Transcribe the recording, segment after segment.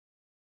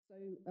So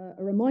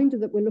a reminder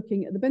that we're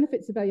looking at the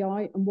benefits of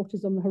AI and what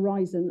is on the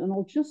horizon. And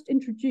I'll just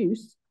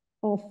introduce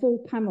our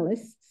four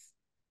panelists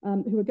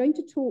who are going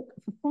to talk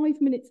for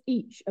 5 minutes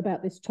each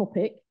about this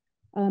topic.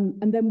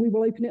 And then we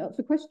will open it up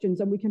for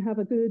questions and we can have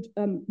a good,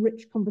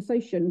 rich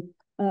conversation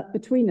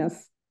between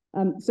us.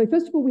 So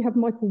first of all, we have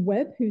Michael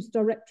Webb, who's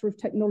Director of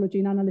Technology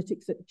and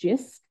Analytics at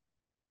GISC.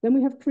 Then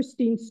we have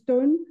Christine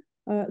Stone,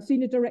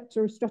 Senior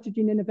Director of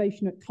Strategy and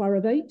Innovation at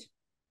Clarivate.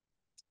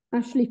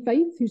 Ashley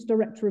Faith, who's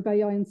Director of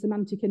AI and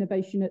Semantic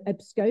Innovation at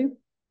EBSCO,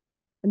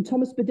 and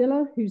Thomas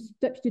Badilla, who's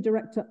Deputy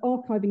Director,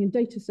 Archiving and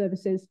Data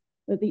Services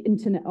at the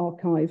Internet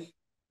Archive.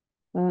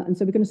 And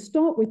so we're going to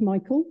start with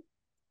Michael,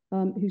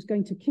 who's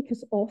going to kick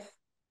us off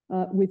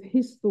with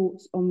his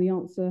thoughts on the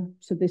answer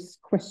to this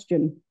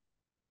question.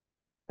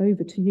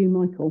 Over to you,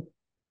 Michael.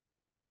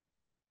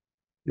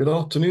 Good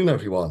afternoon,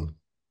 everyone.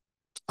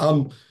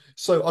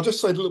 So I'll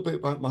just say a little bit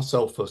about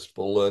myself, first of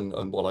all,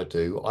 and what I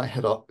do. I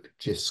head up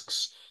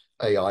GISC's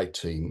AI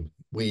team.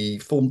 We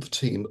formed the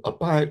team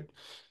about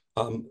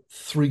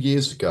 3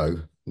 years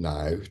ago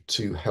now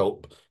to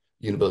help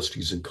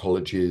universities and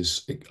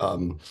colleges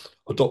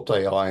adopt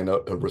AI in a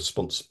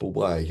responsible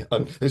way.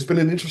 And it's been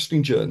an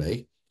interesting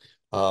journey.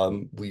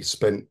 We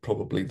spent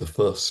probably the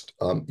first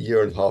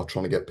year and a half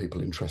trying to get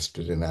people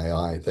interested in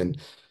AI. Then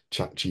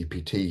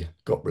ChatGPT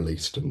got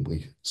released and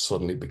we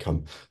suddenly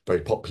become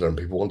very popular and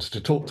people wanted to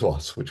talk to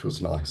us, which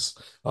was nice.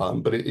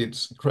 But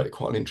it's created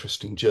quite an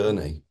interesting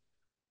journey.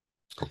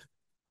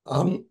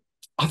 I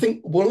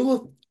think one of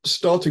the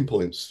starting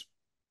points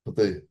for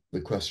the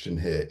question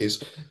here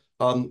is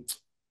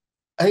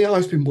AI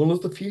has been one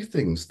of the few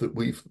things that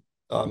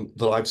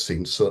that I've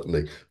seen,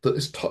 certainly, that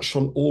has touched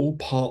on all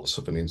parts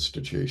of an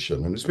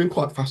institution. And it's been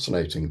quite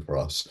fascinating for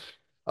us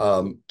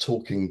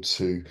talking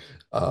to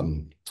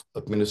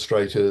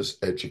administrators,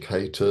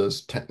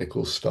 educators,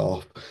 technical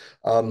staff,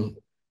 all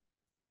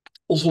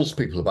sorts of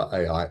people about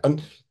AI.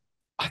 And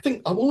I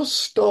think I want to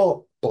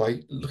start by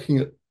looking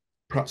at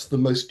perhaps the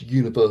most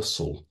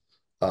universal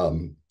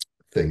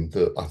thing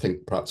that I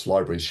think perhaps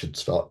libraries should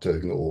start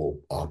doing, or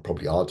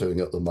probably are doing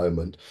at the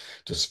moment,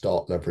 to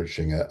start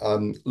leveraging it.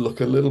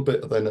 Look a little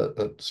bit then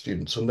at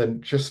students, and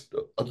then just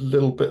a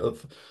little bit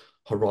of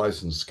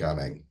horizon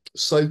scanning.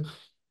 So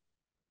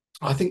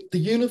I think the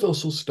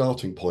universal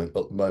starting point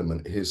at the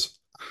moment is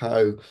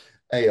how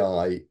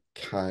AI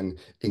can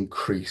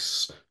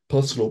increase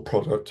personal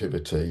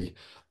productivity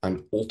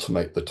and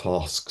automate the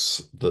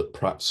tasks that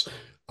perhaps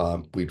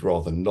we'd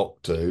rather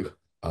not do,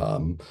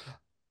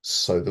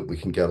 so that we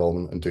can get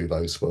on and do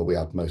those where we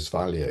add most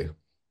value.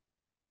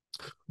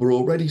 We're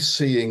already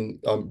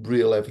seeing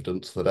real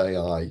evidence that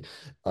AI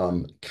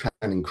can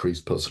increase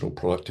personal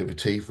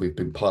productivity. We've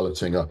been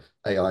piloting an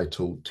AI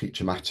tool,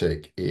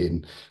 Teachermatic,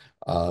 in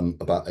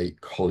about 8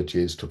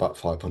 colleges to about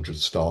 500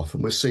 staff,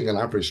 and we're seeing an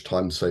average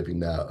time saving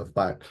there of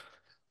about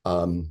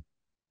 2-3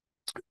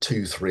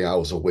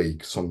 hours a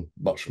week, some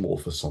much more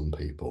for some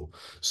people.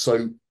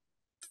 So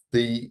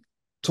the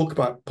talk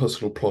about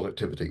personal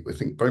productivity, we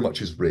think very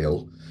much is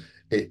real.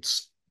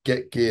 It's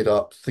get geared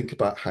up, think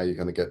about how you're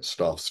going to get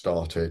staff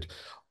started.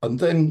 And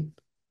then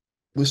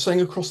we're saying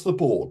across the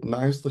board,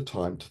 now's the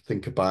time to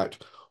think about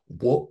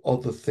what are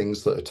the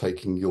things that are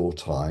taking your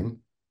time,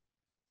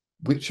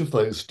 which of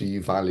those do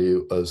you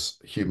value as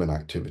human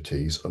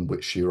activities and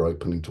which you're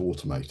open to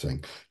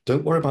automating.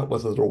 Don't worry about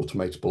whether they're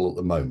automatable at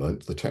the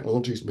moment. The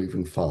technology is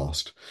moving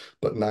fast,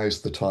 but now's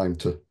the time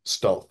to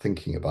start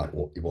thinking about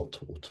what you want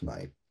to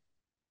automate.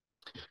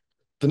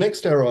 The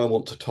next area I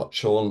want to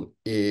touch on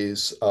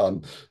is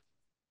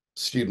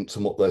students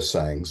and what they're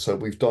saying. So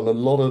we've done a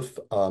lot of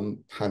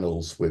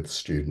panels with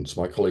students.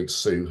 My colleague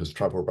Sue has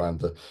travelled around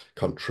the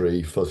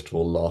country, first of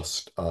all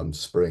last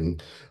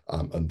spring,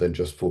 and then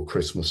just before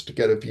Christmas, to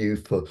get a view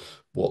for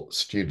what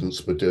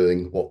students were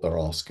doing, what they're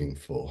asking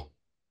for.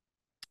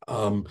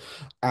 And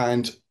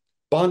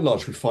by and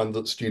large, we find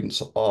that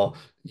students are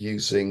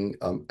using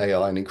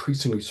AI in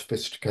increasingly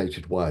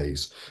sophisticated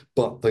ways,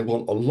 but they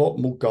want a lot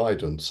more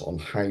guidance on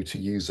how to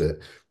use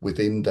it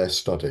within their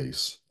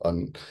studies.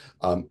 And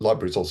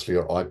libraries obviously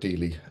are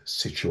ideally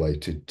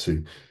situated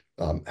to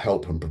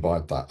help and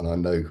provide that. And I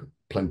know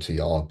plenty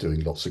are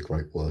doing lots of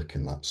great work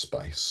in that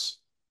space.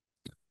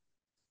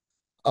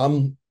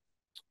 And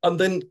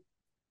then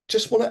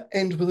just want to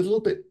end with a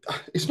little bit,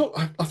 it's not,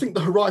 I think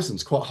the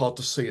horizon's quite hard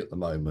to see at the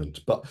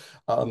moment, but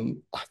I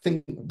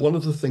think one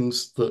of the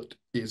things that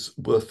is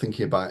worth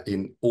thinking about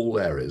in all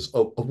areas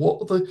of what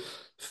are the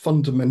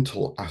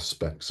fundamental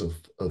aspects of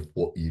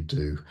what you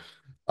do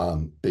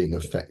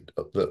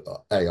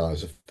that AI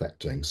is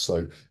affecting.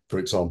 So for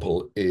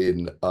example,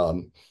 in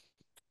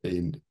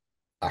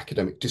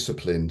academic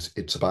disciplines,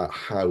 it's about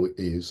how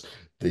is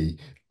the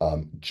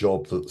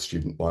job that the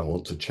student might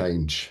want to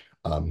change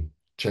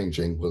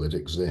changing, will it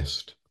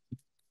exist?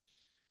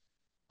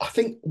 I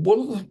think one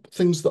of the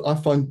things that I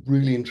find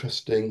really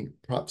interesting,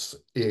 perhaps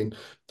in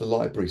the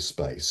library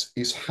space,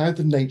 is how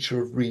the nature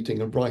of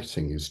reading and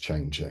writing is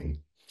changing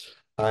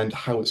and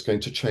how it's going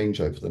to change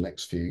over the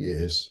next few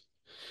years.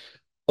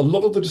 a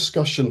lot of the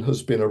discussion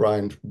has been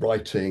around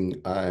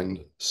writing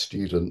and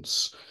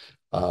students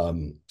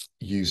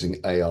using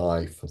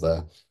AI for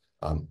their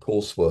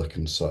coursework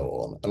and so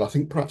on. And I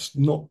think perhaps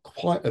not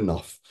quite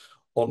enough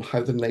on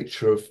how the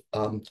nature of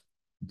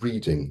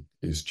reading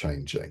is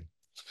changing.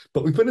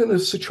 But we've been in a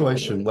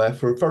situation where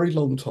for a very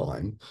long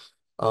time,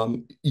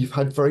 you've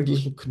had very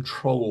little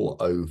control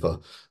over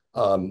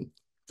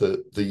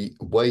the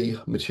way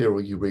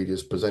material you read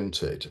is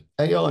presented.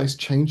 AI is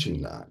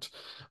changing that.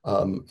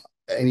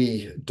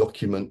 Any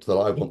document that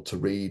I want to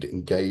read,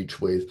 engage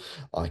with,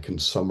 I can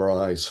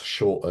summarize,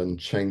 shorten,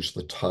 change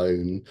the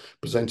tone,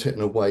 present it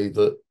in a way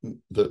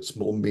that's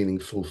more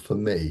meaningful for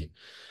me.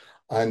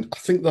 And I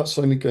think that's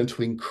only going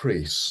to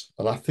increase.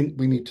 And I think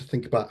we need to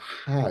think about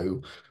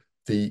how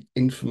the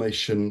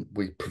information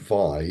we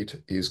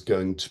provide is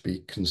going to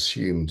be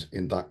consumed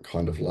in that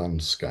kind of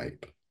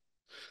landscape.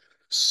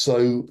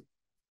 So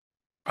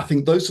I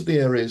think those are the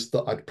areas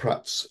that I'd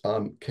perhaps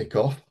kick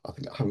off. I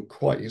think I haven't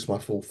quite used my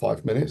full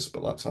 5 minutes,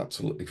 but that's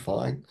absolutely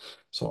fine.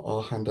 So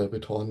I'll hand over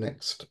to our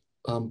next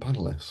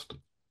panelist.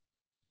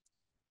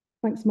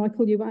 Thanks,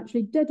 Michael. You were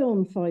actually dead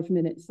on 5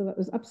 minutes, so that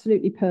was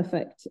absolutely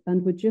perfect.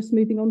 And we're just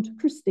moving on to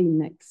Christine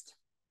next.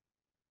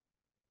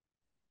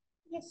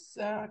 Yes,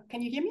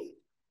 can you hear me?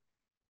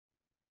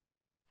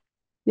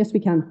 Yes, we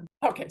can.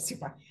 Okay,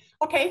 super.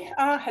 Okay,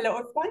 hello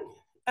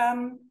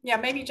everyone. Yeah,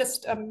 maybe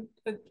just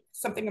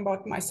something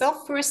about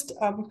myself first.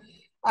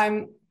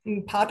 I'm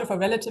part of a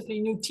relatively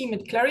new team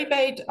at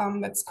Clarivate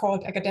that's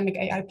called Academic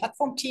AI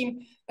Platform Team.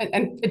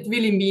 And it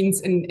really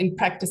means in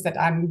practice that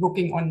I'm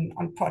working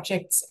on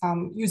projects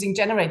using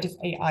generative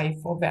AI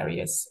for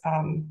various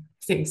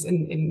things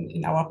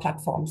in our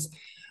platforms.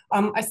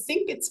 I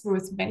think it's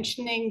worth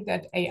mentioning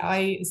that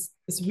AI is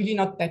really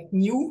not that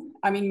new.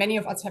 I mean, many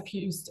of us have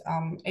used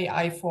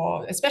AI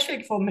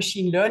especially for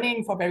machine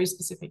learning, for very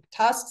specific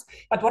tasks.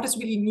 But what is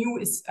really new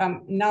is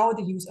now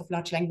the use of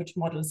large language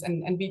models.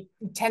 And we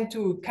tend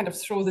to kind of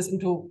throw this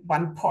into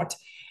one pot.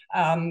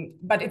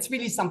 But it's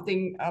really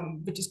something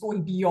which is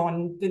going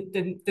beyond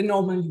the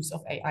normal use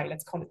of AI.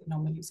 Let's call it the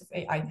normal use of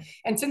AI.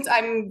 And since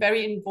I'm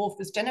very involved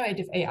with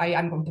generative AI,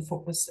 I'm going to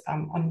focus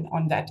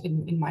on that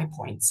in my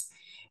points.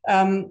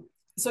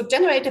 So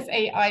generative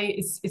AI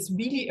is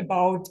really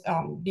about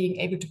being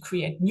able to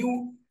create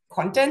new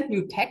content,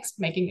 new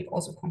text, making it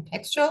also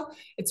contextual.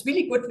 It's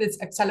really good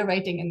with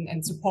accelerating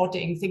and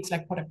supporting things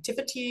like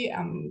productivity,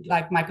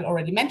 like Michael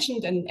already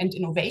mentioned, and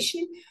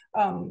innovation.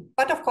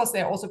 But of course,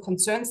 there are also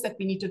concerns that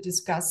we need to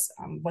discuss.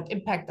 What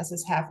impact does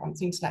this have on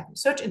things like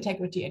research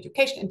integrity,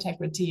 education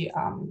integrity?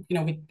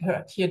 We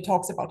heard here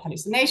talks about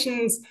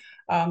hallucinations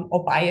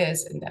or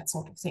bias and that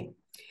sort of thing.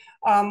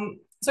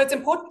 So it's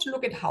important to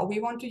look at how we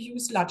want to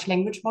use large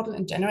language model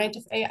and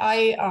generative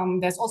AI.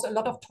 There's also a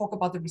lot of talk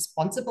about the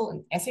responsible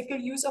and ethical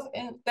use of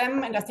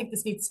them. And I think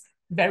this needs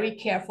very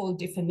careful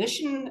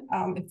definition.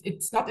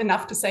 It's not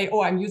enough to say,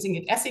 oh, I'm using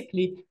it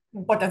ethically.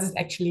 What does it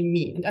actually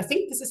mean? And I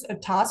think this is a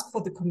task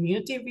for the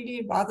community,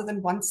 really, rather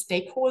than one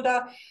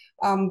stakeholder.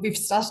 We've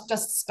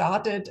just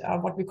started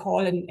what we call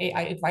an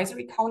AI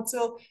advisory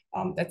council.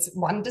 That's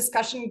one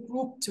discussion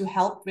group to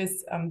help with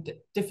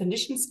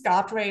definitions,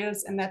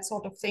 guardrails, and that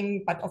sort of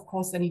thing. But of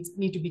course, there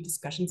need to be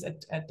discussions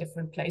at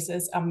different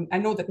places. I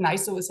know that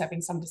NISO is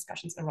having some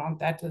discussions around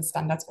that, the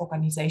standards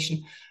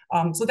organization.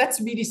 So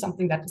that's really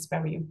something that is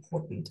very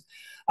important.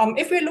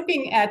 If we're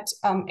looking at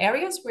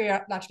areas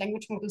where large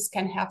language models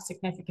can have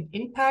significant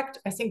impact,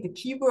 I think the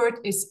keyword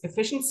is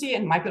efficiency,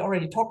 and Michael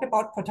already talked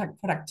about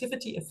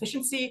productivity,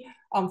 efficiency,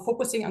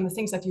 focusing on the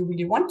things that you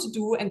really want to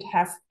do and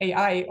have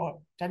AI or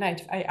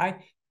generative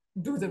AI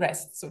do the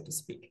rest, so to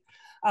speak.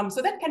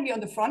 So that can be on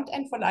the front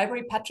end for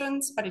library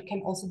patrons, but it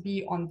can also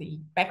be on the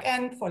back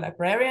end for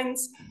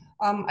librarians.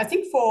 I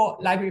think for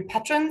library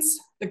patrons,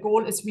 the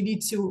goal is really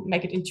to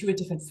make it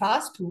intuitive and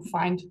fast to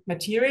find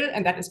material,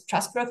 and that is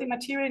trustworthy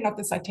material, not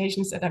the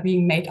citations that are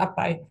being made up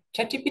by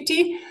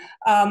ChatGPT.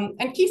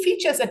 And key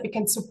features that we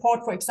can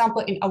support, for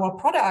example, in our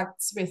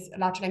products with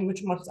large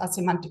language models are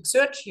semantic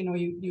search.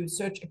 You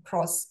search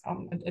across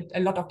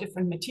a lot of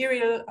different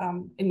material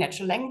in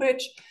natural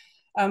language.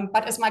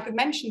 But as Michael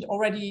mentioned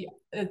already,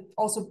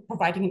 also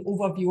providing an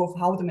overview of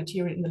how the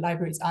material in the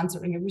library is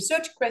answering a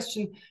research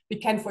question. We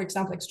can, for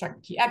example,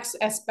 extract key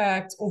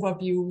aspects,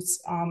 overviews,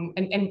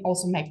 and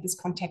also make this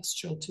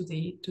contextual to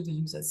the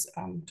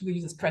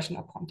user's question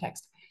or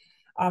context.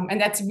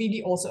 And that's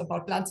really also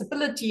about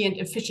glanceability and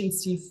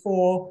efficiency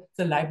for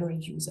the library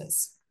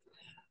users.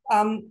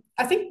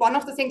 I think one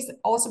of the things that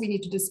also we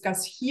need to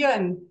discuss here,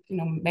 and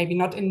maybe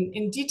not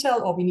in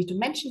detail, or we need to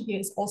mention here,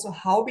 is also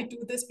how we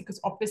do this, because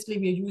obviously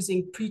we're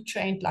using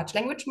pre-trained large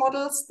language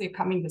models. They're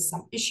coming with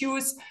some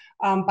issues,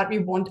 but we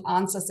want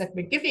answers that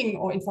we're giving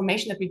or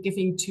information that we're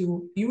giving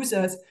to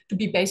users to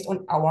be based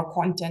on our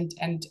content.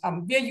 And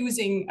we're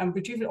using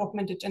retrieval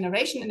augmented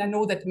generation, and I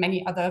know that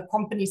many other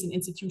companies and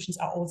institutions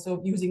are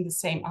also using the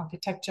same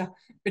architecture,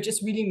 which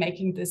is really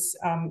making this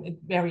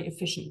very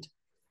efficient.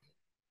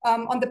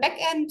 On the back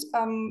end,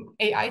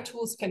 AI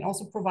tools can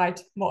also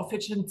provide more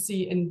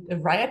efficiency in a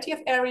variety of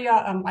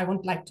areas. I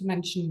would like to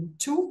mention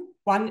two.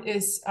 One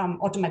is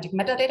automatic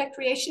metadata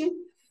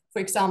creation. For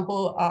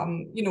example,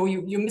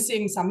 you're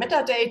missing some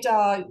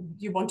metadata,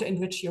 you want to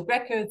enrich your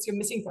records, you're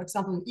missing, for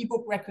example, an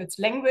ebook records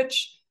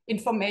language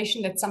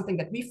information. That's something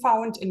that we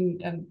found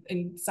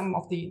in some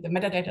of the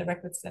metadata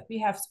records that we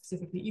have,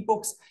 specifically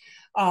ebooks.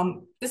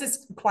 This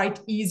is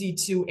quite easy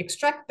to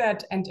extract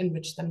that and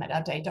enrich the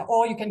metadata,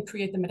 or you can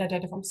create the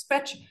metadata from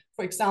scratch.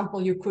 For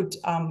example, you could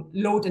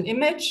load an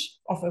image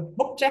of a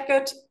book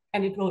jacket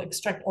and it will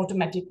extract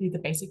automatically the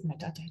basic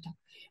metadata.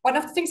 One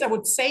of the things I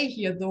would say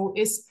here, though,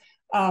 is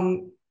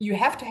you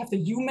have to have the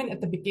human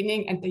at the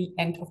beginning and the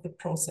end of the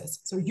process.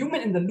 So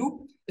human in the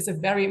loop is a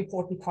very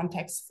important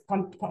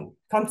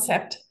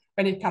concept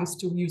when it comes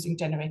to using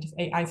generative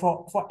AI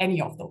for any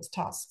of those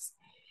tasks.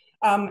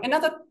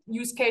 Another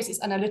use case is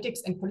analytics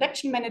and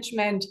collection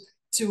management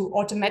to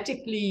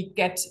automatically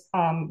get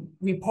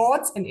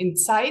reports and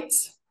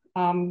insights.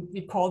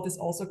 We call this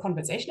also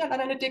conversational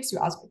analytics. You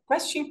ask a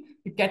question,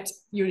 you get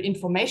your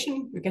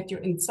information, you get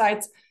your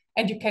insights,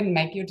 and you can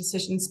make your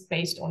decisions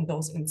based on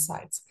those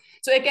insights.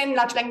 So again,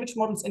 large language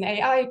models in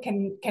AI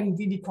can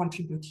really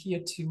contribute here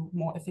to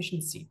more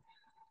efficiency.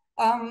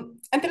 And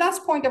the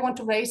last point I want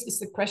to raise is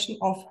the question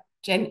of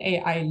Gen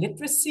AI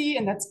literacy.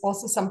 And that's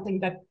also something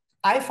that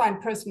I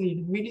find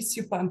personally really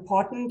super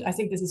important. I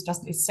think this is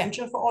just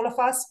essential for all of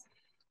us.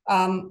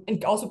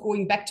 And also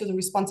going back to the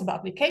responsible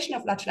application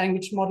of large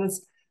language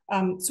models,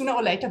 sooner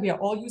or later, we are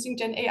all using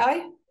Gen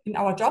AI in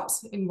our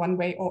jobs in one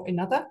way or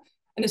another.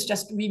 And it's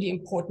just really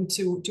important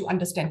to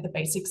understand the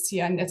basics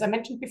here. And as I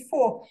mentioned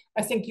before,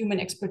 I think human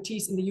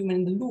expertise in the human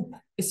in the loop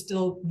is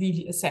still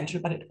really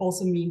essential, but it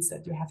also means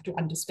that you have to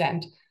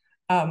understand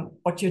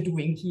what you're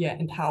doing here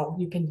and how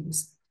you can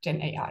use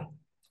Gen AI,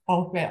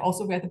 or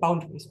where the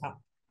boundaries are.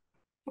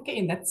 Okay,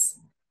 and that's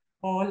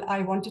all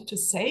I wanted to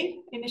say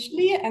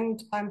initially,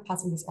 and I'm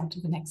passing this on to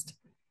the next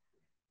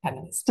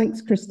panelist.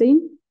 Thanks,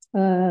 Christine.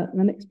 The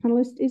next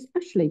panelist is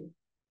Ashley.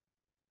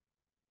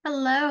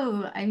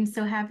 Hello, I'm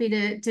so happy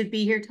to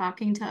be here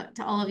talking to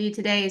all of you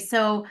today.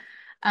 So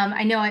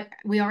I know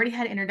we already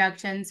had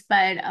introductions,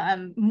 but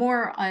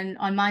more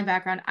on my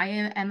background. I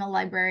am a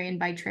librarian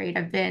by trade.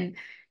 I've been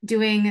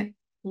doing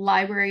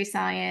library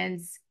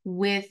science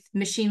with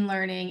machine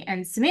learning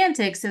and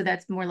semantics, so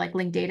that's more like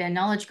linked data and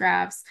knowledge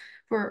graphs,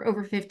 for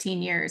over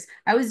 15 years.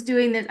 I was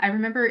doing this, I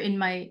remember in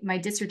my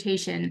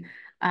dissertation,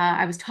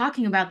 I was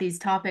talking about these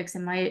topics,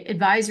 and my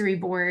advisory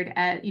board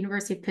at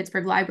University of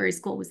Pittsburgh Library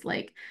School was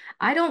like,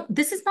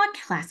 this is not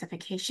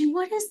classification.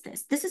 What is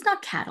this? This is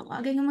not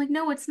cataloging. I'm like,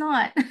 no, it's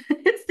not.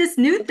 It's this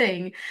new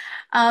thing.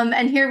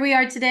 And here we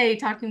are today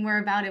talking more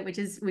about it, which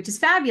is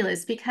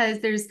fabulous, because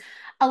there's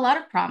a lot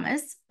of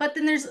promise, but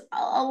then there's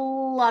a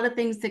lot of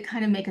things that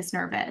kind of make us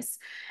nervous.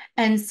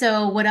 And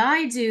so what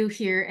I do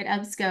here at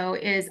EBSCO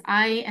is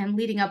I am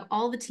leading up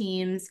all the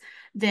teams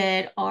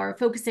that are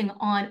focusing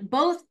on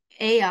both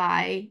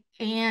AI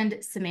and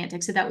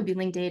semantics. So that would be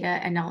linked data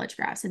and knowledge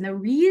graphs. And the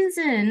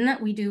reason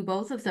we do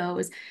both of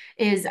those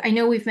is, I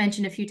know we've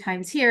mentioned a few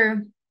times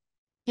here,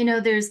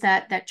 there's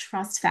that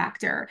trust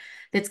factor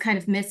that's kind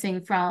of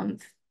missing from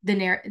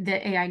the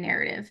AI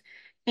narrative.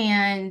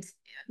 And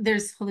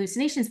there's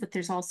hallucinations, but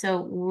there's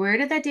also, where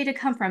did that data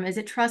come from? Is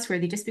it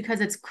trustworthy? Just because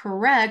it's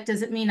correct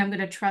doesn't mean I'm going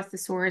to trust the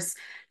source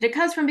that it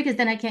comes from, because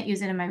then I can't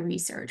use it in my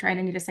research, right?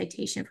 I need a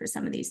citation for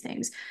some of these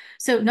things.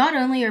 So not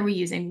only are we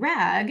using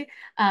RAG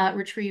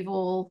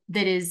retrieval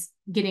that is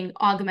getting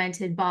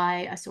augmented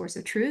by a source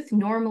of truth.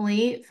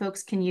 Normally,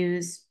 folks can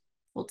use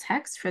full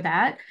text for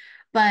that.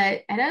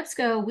 But at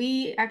EBSCO,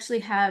 we actually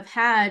have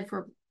had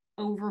for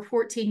over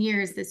 14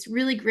 years this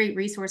really great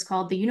resource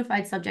called the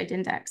Unified Subject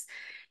Index.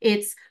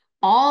 It's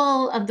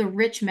all of the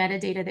rich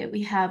metadata that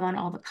we have on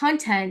all the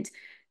content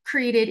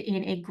created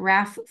in a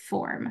graph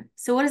form.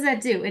 So what does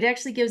that do? It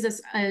actually gives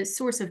us a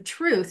source of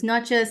truth,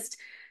 not just,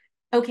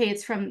 okay,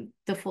 it's from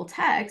the full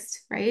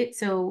text, right?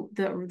 So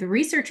the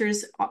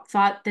researchers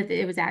thought that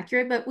it was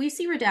accurate, but we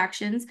see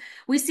redactions.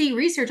 We see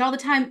research all the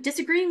time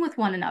disagreeing with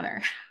one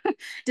another.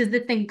 Does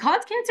this thing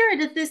cause cancer, or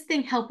does this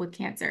thing help with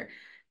cancer?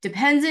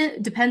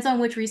 Depends on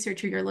which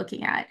researcher you're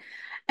looking at.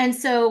 And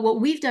so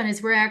what we've done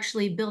is we're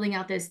actually building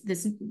out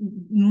this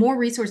more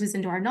resources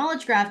into our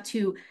knowledge graph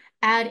to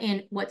add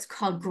in what's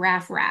called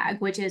graph RAG,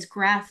 which is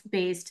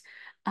graph-based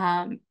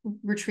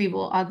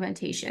retrieval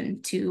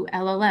augmentation to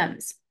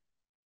LLMs.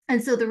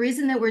 And so the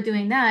reason that we're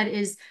doing that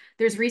is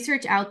there's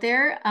research out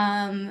there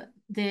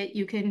that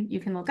you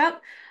can look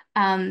up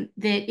that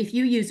if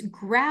you use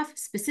graph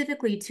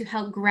specifically to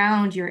help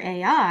ground your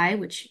AI,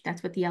 which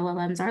that's what the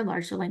LLMs are,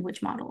 large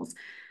language models,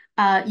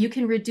 you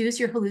can reduce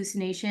your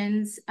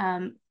hallucinations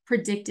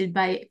predicted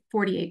by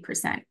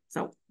 48%.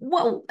 So,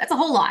 whoa, that's a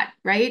whole lot,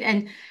 right?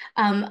 And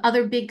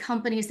other big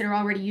companies that are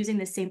already using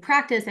the same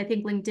practice, I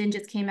think LinkedIn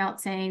just came out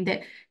saying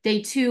that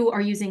they too are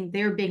using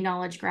their big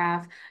knowledge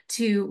graph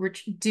to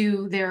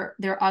do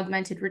their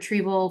augmented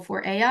retrieval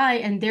for AI,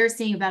 and they're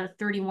seeing about a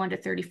 31 to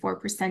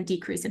 34%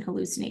 decrease in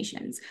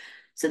hallucinations.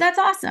 So that's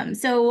awesome.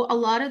 So a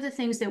lot of the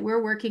things that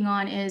we're working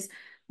on is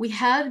we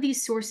have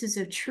these sources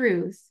of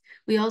truth.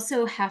 we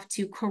also have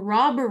to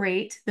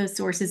corroborate those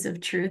sources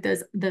of truth,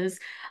 the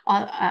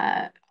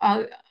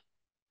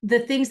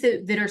things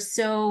that are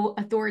so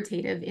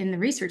authoritative in the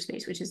research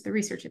space, which is the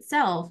research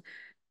itself.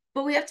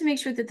 But we have to make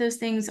sure that those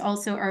things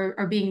also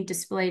are being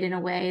displayed in a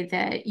way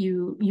that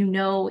you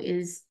know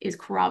is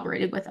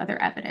corroborated with other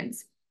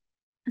evidence.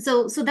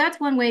 So that's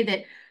one way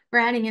that we're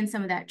adding in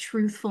some of that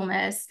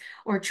truthfulness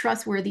or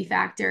trustworthy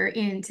factor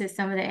into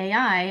some of the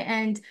AI.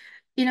 And,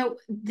 you know,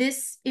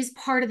 this is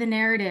part of the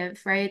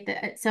narrative,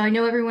 right? So I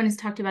know everyone has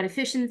talked about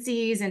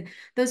efficiencies, and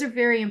those are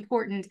very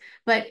important.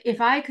 But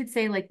if I could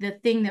say, like, the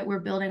thing that we're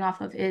building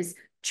off of is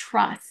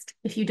trust.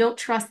 If you don't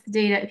trust the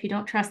data, if you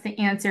don't trust the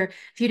answer,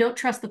 if you don't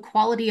trust the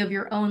quality of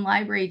your own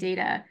library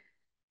data,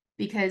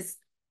 because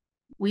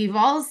we've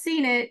all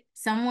seen it.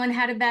 Someone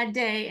had a bad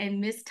day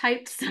and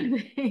mistyped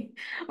something,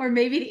 or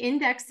maybe the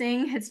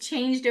indexing has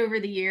changed over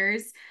the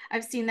years.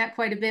 I've seen that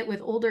quite a bit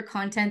with older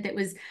content that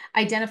was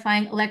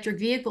identifying electric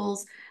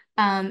vehicles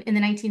in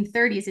the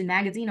 1930s in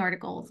magazine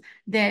articles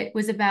that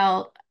was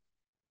about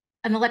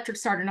an electric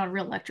starter, not a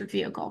real electric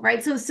vehicle,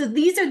 right? So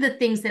these are the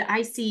things that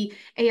I see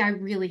AI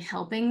really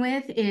helping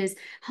with, is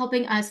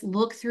helping us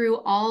look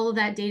through all of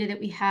that data that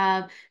we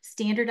have,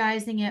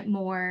 standardizing it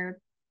more,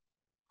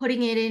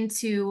 putting it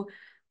into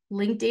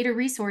linked data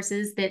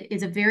resources that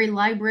is a very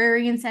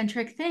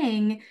librarian-centric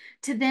thing,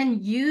 to then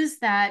use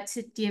that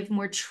to give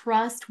more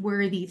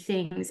trustworthy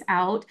things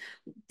out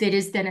that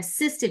is then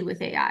assisted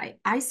with AI.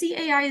 I see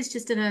AI as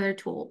just another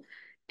tool.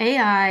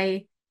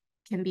 AI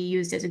can be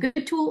used as a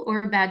good tool or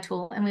a bad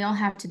tool, and we all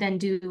have to then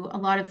do a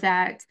lot of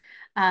that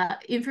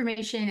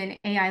information and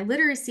AI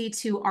literacy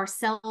to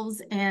ourselves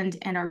and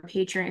our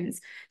patrons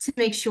to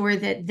make sure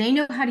that they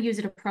know how to use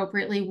it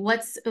appropriately,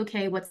 what's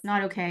okay, what's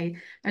not okay.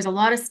 There's a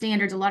lot of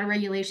standards, a lot of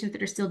regulations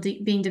that are still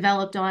being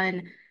developed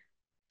on,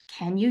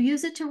 can you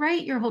use it to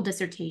write your whole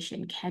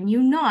dissertation? Can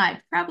you not?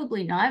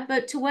 Probably not,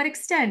 but to what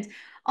extent?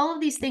 All of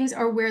these things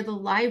are where the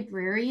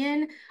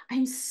librarian,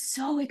 I'm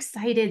so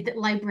excited that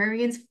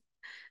librarians,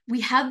 we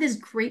have this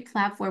great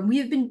platform. We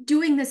have been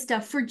doing this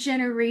stuff for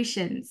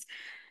generations.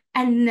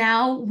 And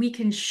now we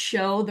can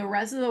show the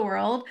rest of the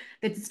world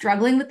that's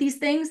struggling with these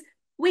things,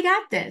 we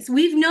got this.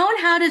 We've known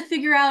how to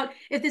figure out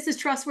if this is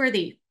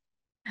trustworthy.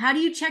 How do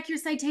you check your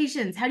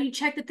citations? How do you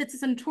check that this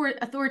is an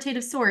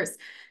authoritative source?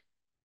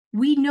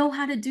 We know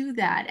how to do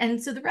that.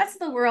 And so the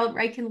rest of the world,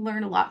 right, can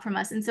learn a lot from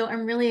us. And so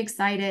I'm really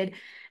excited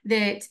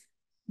that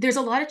there's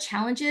a lot of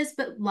challenges,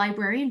 but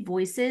librarian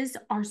voices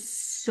are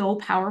so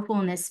powerful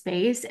in this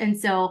space. And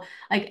so,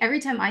 like, every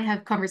time I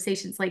have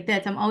conversations like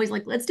this, I'm always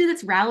like, let's do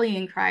this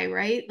rallying cry,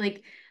 right?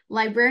 Like,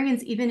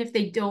 librarians, even if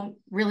they don't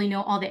really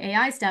know all the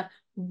AI stuff,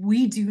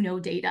 we do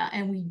know data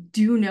and we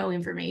do know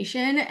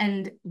information,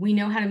 and we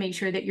know how to make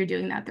sure that you're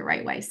doing that the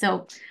right way.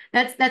 So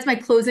that's my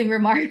closing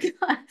remark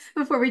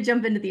before we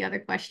jump into the other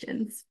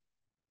questions.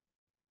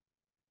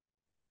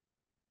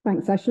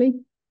 Thanks, Ashley.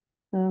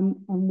 And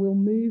we'll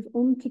move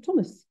on to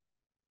Thomas.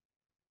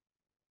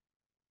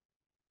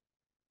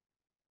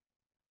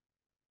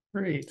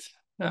 Great.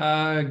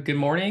 Good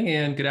morning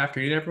and good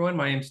afternoon, everyone.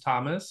 My name's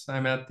Thomas.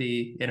 I'm at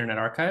the Internet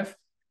Archive.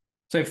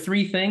 So I have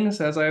three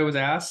things, as I was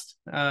asked,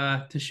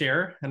 to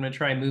share. I'm going to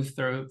try and move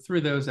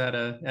through those at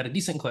a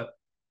decent clip.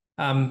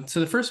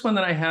 So the first one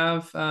that I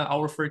have,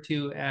 I'll refer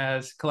to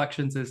as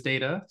collections as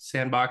data,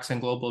 sandbox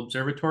and global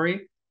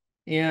observatory.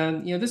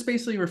 And this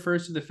basically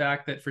refers to the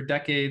fact that for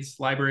decades,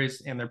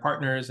 libraries and their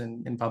partners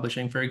in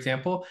publishing, for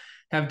example,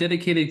 have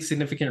dedicated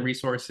significant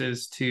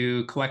resources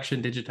to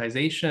collection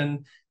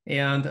digitization.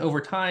 And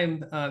over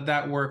time,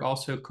 that work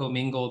also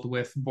commingled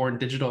with born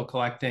digital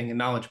collecting and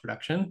knowledge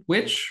production,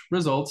 which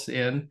results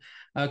in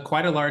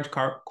quite a large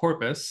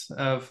corpus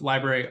of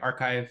library,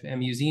 archive, and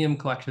museum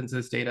collections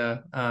as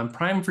data,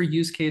 prime for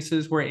use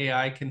cases where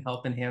AI can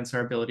help enhance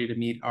our ability to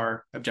meet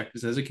our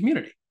objectives as a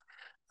community.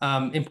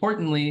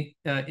 Importantly,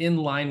 in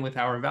line with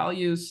our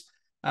values,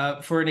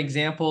 for an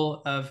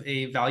example of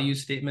a value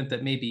statement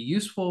that may be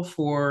useful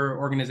for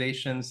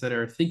organizations that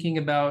are thinking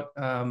about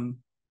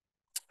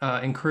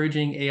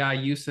encouraging AI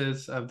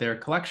uses of their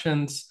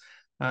collections,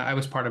 I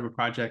was part of a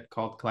project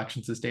called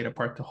Collections as Data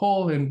Part to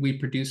Whole, and we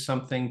produced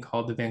something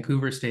called the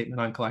Vancouver Statement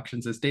on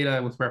Collections as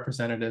Data with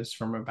representatives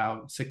from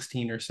about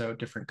 16 or so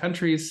different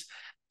countries.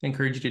 I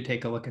encourage you to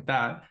take a look at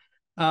that.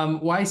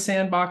 Why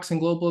Sandbox and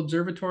Global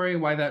Observatory?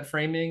 Why that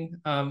framing?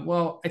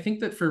 Well, I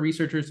think that for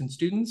researchers and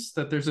students,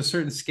 that there's a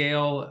certain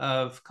scale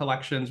of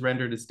collections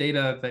rendered as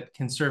data that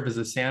can serve as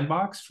a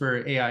sandbox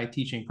for AI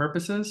teaching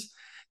purposes.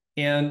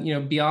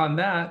 And beyond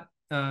that,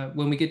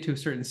 when we get to a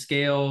certain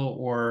scale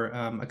or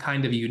a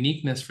kind of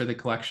uniqueness for the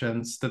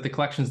collections, that the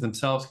collections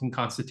themselves can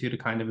constitute a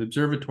kind of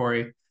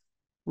observatory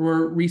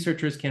where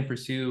researchers can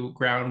pursue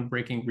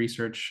groundbreaking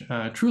research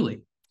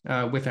truly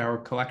with our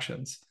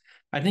collections.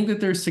 I think that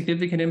there's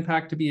significant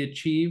impact to be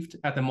achieved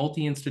at the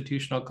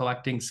multi-institutional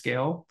collecting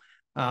scale,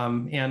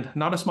 and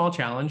not a small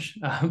challenge,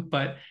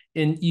 but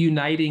in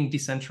uniting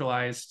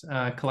decentralized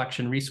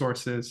collection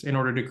resources in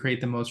order to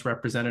create the most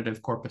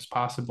representative corpus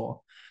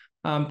possible.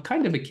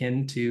 kind of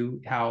akin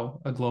to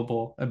how a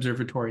global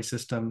observatory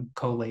system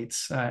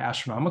collates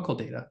astronomical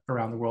data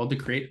around the world to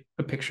create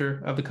a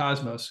picture of the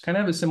cosmos. Kind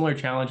of a similar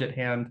challenge at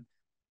hand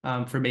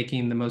for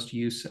making the most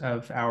use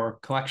of our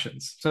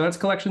collections. So that's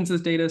collections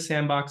as data,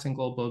 sandbox, and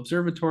global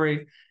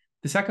observatory.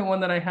 The second one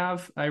that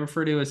I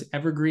refer to as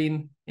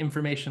evergreen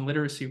information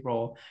literacy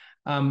role.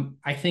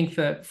 I think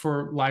that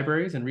for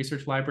libraries and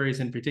research libraries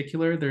in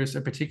particular, there's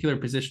a particular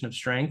position of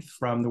strength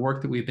from the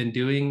work that we've been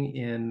doing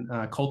in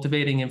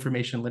cultivating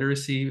information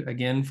literacy,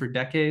 again, for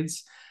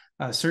decades.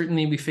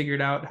 Certainly, we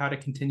figured out how to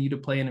continue to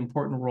play an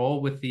important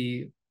role with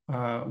the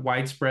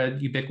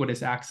widespread,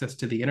 ubiquitous access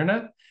to the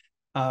internet.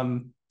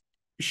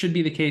 Should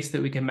be the case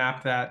that we can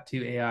map that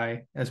to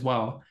AI as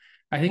well.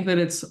 I think that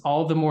it's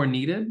all the more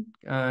needed,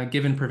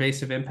 given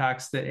pervasive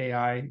impacts that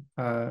AI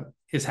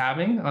is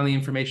having on the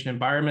information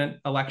environment.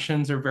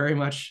 Elections are very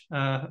much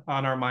on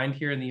our mind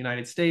here in the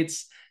United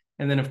States.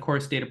 And then, of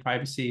course, data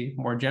privacy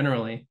more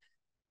generally.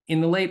 In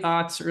the late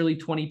aughts, early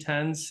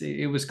 2010s,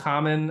 it was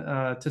common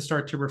to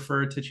start to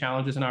refer to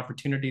challenges and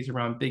opportunities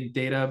around big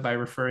data by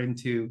referring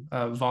to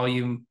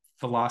volume,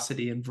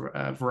 velocity, and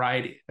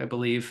variety, I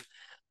believe.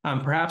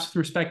 Perhaps with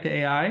respect to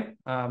AI,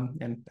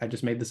 and I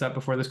just made this up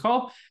before this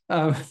call,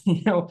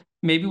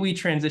 maybe we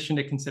transition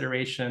to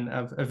consideration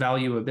of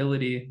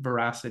evaluability,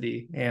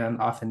 veracity, and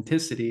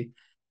authenticity,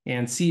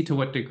 and see to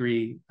what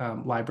degree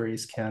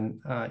libraries can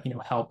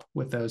help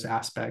with those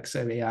aspects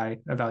of AI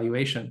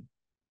evaluation.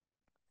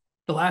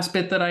 The last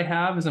bit that I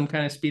have, as I'm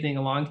kind of speeding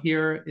along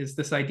here, is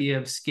this idea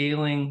of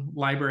scaling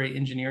library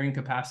engineering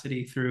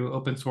capacity through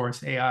open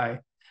source AI.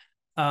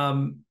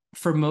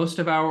 For most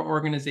of our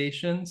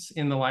organizations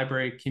in the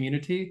library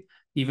community,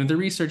 even the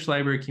research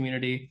library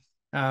community,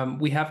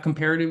 we have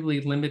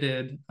comparatively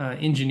limited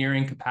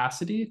engineering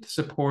capacity to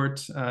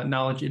support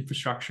knowledge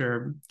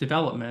infrastructure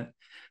development.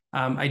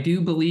 I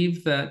do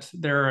believe that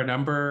there are a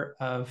number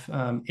of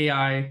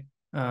AI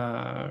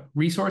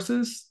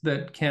resources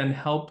that can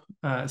help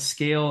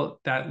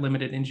scale that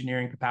limited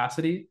engineering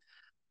capacity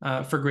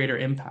for greater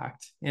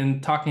impact.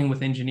 In talking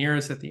with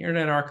engineers at the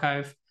Internet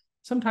Archive,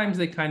 sometimes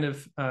they kind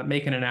of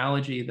make an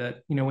analogy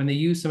that, when they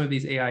use some of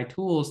these AI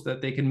tools,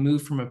 that they can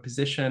move from a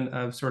position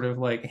of sort of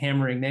like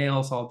hammering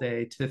nails all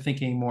day to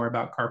thinking more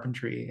about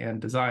carpentry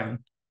and design.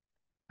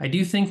 I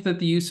do think that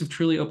the use of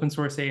truly open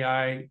source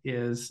AI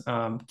is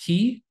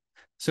key,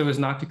 so as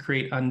not to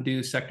create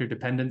undue sector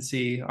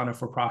dependency on a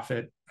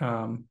for-profit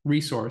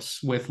resource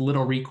with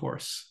little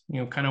recourse.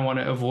 Kind of want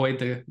to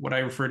avoid what I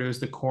refer to as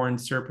the corn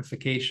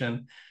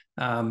serpification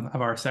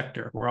of our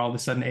sector, where all of a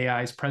sudden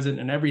AI is present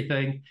in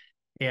everything.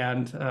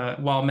 And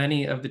while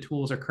many of the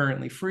tools are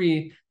currently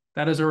free,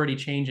 that is already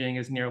changing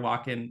as near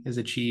lock-in is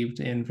achieved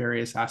in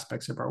various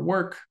aspects of our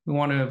work. We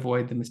want to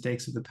avoid the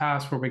mistakes of the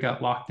past where we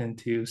got locked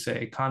into,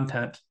 say,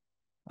 content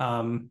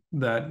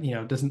that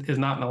is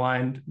not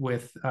aligned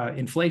with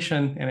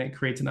inflation, and it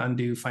creates an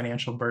undue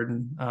financial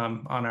burden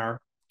on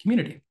our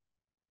community.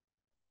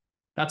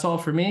 That's all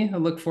for me. I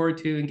look forward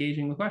to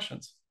engaging with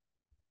questions.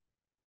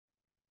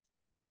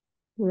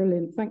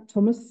 Brilliant. Thanks,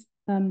 Thomas.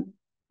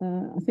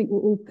 I think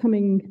we're all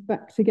coming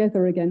back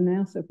together again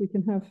now, so if we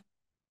can have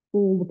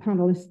all the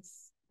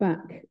panelists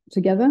back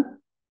together.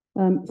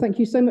 Thank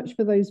you so much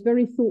for those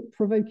very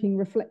thought-provoking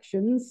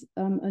reflections,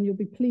 and you'll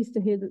be pleased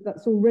to hear that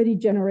that's already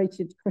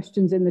generated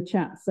questions in the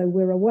chat, so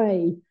we're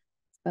away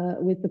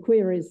with the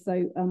queries.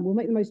 So we'll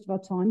make the most of our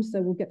time,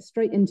 so we'll get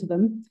straight into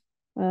them.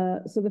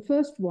 So the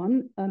first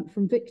one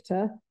from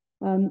Victor,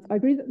 I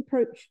agree that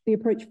the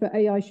approach for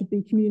AI should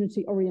be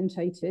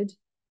community-orientated.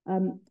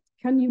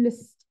 Can you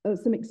list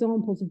some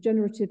examples of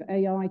generative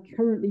AI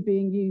currently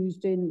being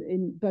used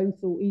in both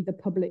or either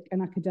public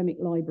and academic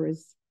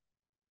libraries?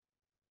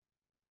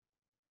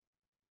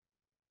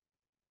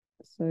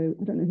 So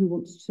I don't know who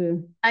wants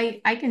to.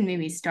 I can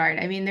maybe start.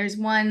 I mean, there's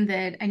one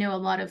that I know a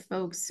lot of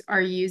folks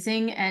are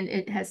using, and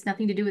it has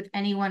nothing to do with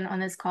anyone on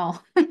this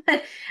call.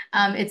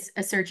 It's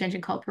a search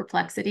engine called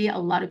Perplexity. A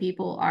lot of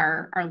people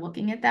are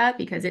looking at that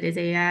because it is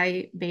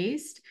AI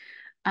based.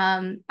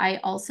 I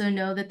also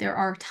know that there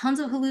are tons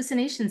of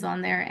hallucinations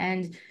on there,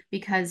 and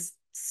because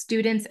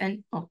students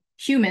and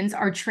humans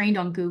are trained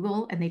on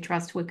Google and they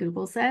trust what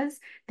Google says,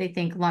 they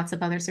think lots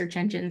of other search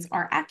engines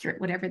are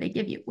accurate, whatever they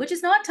give you, which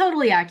is not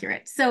totally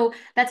accurate. So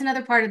that's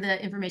another part of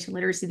the information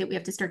literacy that we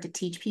have to start to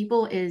teach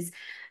people, is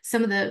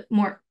some of the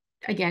more,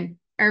 again,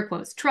 air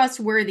quotes,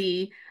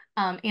 trustworthy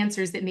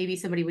answers that maybe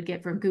somebody would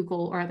get from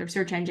Google or other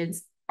search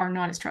engines are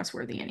not as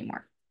trustworthy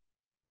anymore.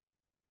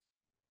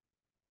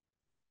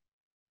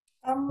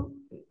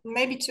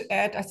 Maybe to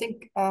add, I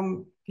think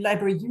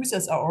library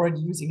users are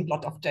already using a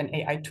lot of Gen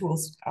AI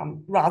tools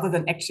rather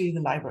than actually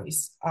the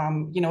libraries.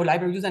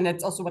 Library user, and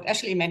that's also what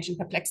Ashley mentioned,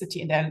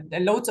 Perplexity, and there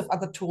are loads of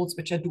other tools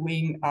which are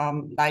doing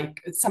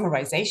like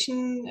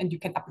summarization, and you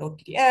can upload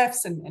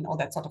PDFs and all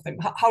that sort of thing.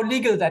 How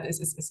legal that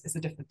is a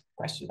different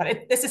question,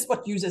 but this is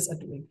what users are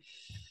doing.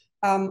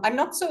 I'm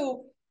not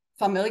so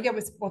familiar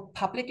with what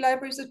public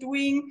libraries are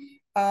doing.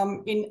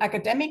 In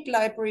academic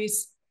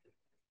libraries,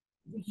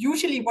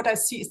 usually what I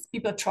see is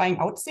people trying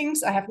out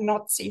things. I have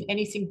not seen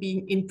anything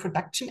being in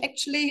production,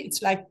 actually.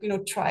 It's like,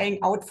 trying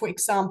out, for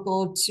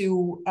example,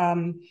 to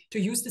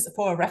use this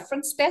for a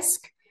reference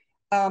desk.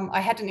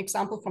 I had an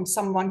example from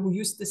someone who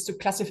used this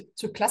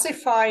to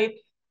classify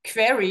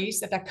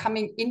queries that are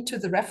coming into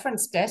the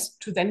reference desk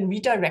to then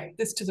redirect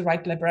this to the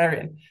right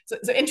librarian.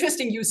 So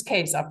interesting use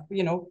case,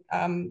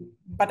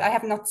 but I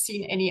have not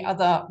seen any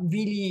other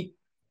really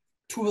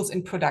tools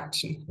in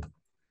production.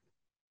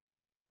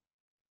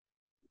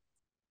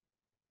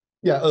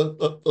 Yeah,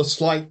 a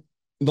slight,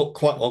 not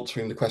quite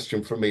answering the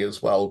question for me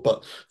as well.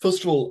 But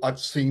first of all, I've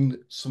seen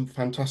some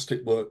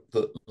fantastic work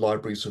that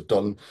libraries have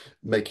done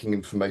making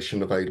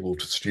information available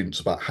to students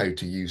about how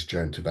to use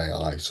generative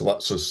AI. So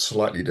that's a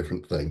slightly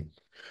different thing.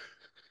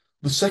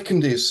 The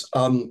second is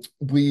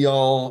we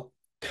are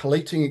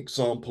collating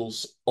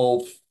examples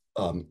of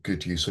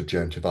good use of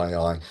generative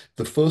AI.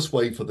 The first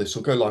wave for this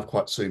will go live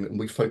quite soon, and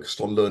we focused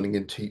on learning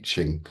and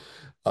teaching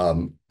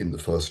in the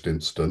first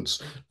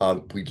instance.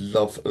 We'd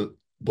love,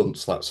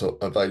 once that's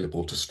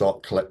available, to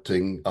start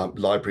collecting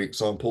library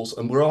examples,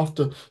 and we're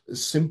after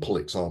simple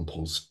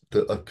examples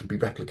that can be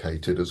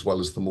replicated as well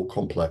as the more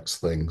complex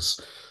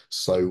things.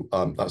 So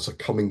that's a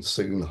coming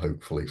soon,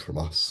 hopefully, from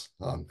us,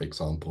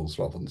 examples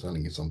rather than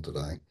telling you some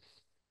today.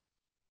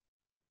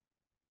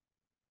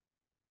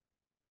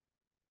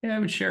 Yeah, I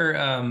would share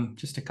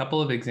just a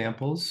couple of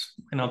examples,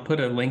 and I'll put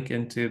a link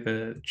into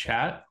the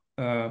chat.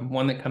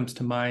 One that comes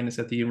to mind is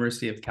at the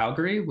University of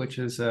Calgary, which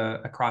is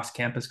a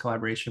cross-campus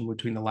collaboration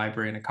between the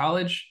library and a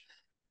college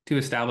to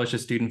establish a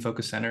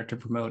student-focused center to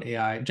promote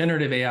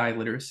generative AI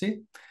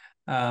literacy.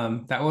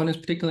 That one is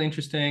particularly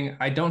interesting.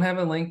 I don't have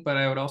a link, but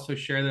I would also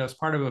share that I was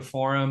part of a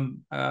forum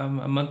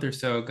a month or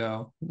so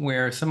ago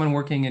where someone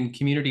working in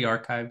community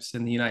archives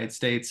in the United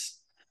States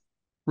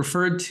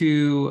referred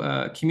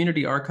to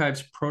community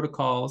archives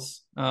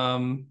protocols,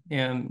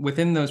 and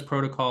within those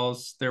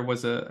protocols, there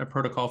was a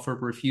protocol for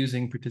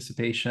refusing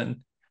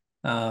participation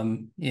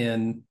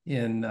in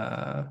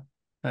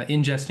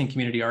ingesting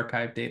community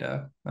archive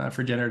data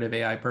for generative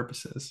AI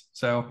purposes.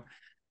 So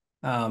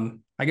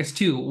I guess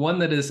two, one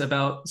that is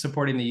about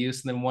supporting the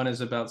use, and then one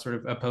is about sort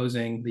of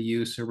opposing the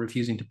use or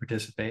refusing to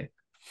participate.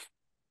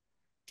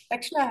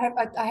 Actually,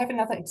 I have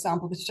another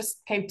example which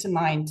just came to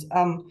mind.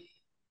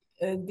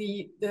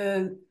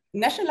 The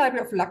National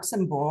Library of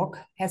Luxembourg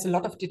has a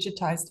lot of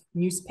digitized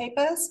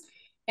newspapers,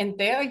 and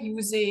they're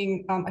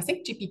using, I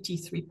think,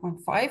 GPT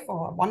 3.5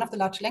 or one of the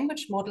large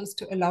language models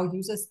to allow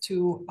users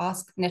to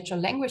ask natural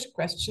language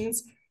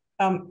questions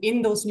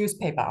in those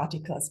newspaper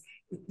articles.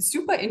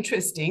 Super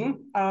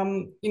interesting.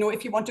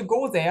 If you want to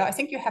go there, I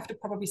think you have to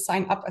probably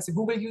sign up as a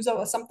Google user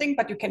or something,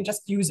 but you can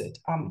just use it.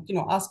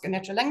 Ask a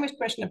natural language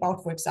question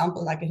about, for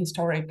example, like a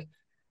historic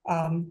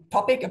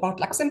topic about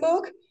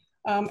Luxembourg.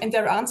 And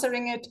they're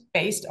answering it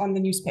based on the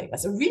newspaper.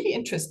 So really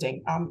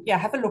interesting. Yeah,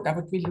 have a look. I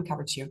would really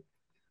encourage you.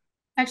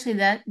 Actually,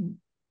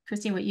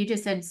 Christine, what you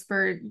just said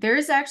spurred,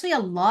 there's actually a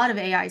lot of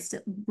AI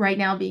right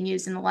now being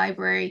used in the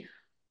library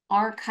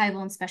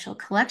archival and special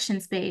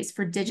collection space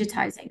for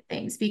digitizing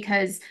things,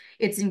 because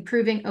it's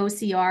improving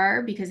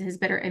OCR because it has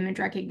better image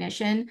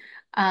recognition.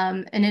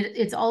 And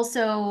it's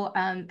also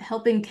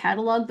helping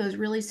catalog those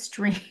really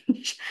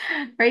strange,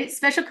 right?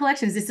 Special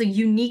collections. It's a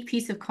unique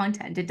piece of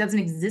content. It doesn't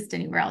exist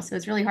anywhere else. So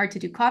it's really hard to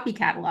do copy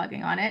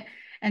cataloging on it.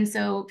 And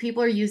so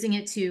people are using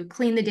it to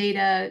clean the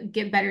data,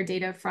 get better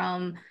data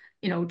from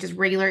just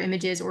regular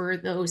images or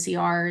the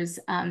OCRs.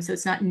 So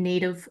it's not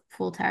native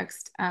full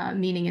text,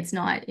 meaning it's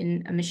not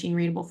in a machine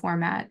readable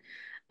format.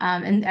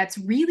 And that's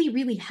really,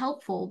 really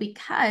helpful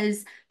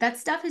because that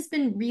stuff has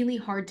been really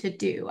hard to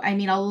do. I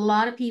mean, a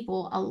lot of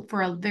people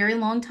for a very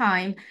long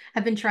time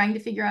have been trying to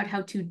figure out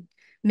how to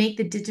make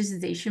the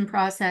digitization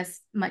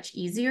process much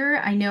easier.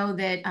 I know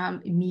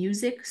that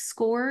music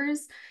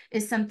scores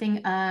is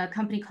something a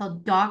company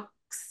called I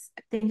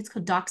think it's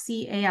called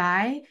Doxy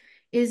AI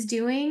is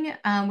doing,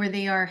 where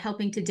they are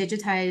helping to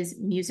digitize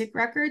music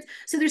records.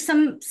 So there's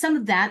some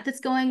of that's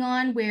going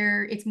on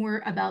where it's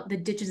more about the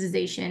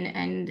digitization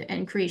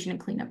and creation and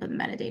cleanup of the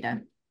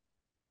metadata.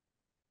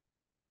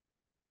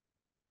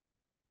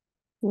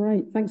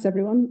 Great, thanks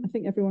everyone. I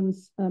think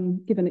everyone's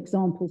given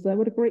examples there.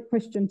 What a great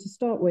question to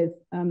start with.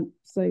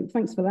 So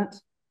thanks for that.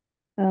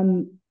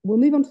 We'll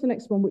move on to the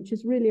next one, which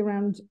is really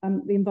around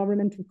the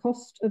environmental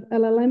cost of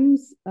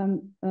LLMs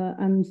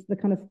and the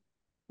kind of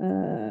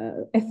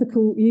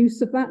ethical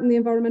use of that in the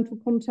environmental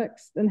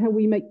context, and how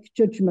we make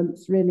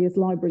judgments really as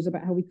libraries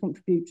about how we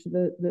contribute to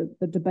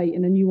the debate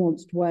in a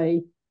nuanced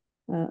way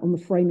on the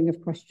framing of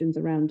questions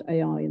around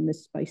AI in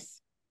this space.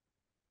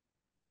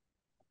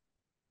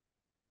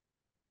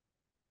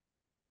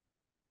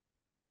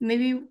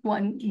 Maybe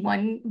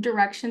one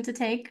direction to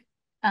take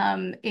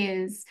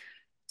is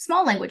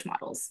small language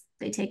models.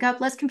 They take up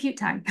less compute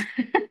time.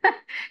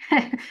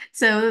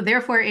 So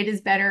therefore it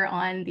is better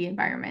on the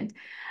environment.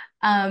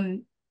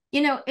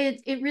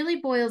 It really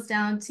boils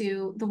down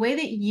to the way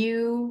that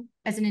you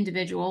as an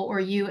individual or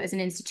you as an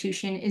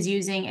institution is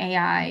using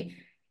AI,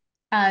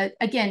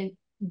 again,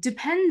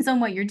 depends on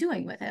what you're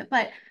doing with it.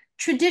 But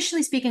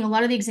traditionally speaking, a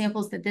lot of the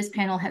examples that this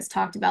panel has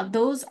talked about,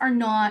 those are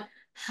not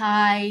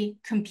high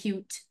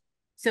compute.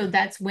 So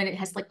that's when it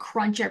has to like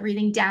crunch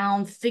everything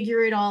down,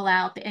 figure it all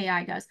out, the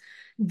AI does.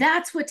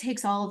 That's what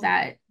takes all of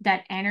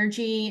that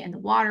energy and the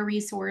water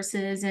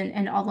resources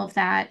and all of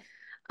that.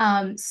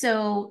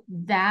 So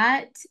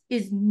that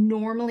is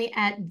normally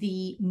at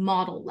the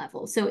model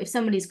level. So if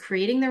somebody's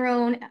creating their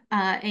own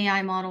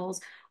AI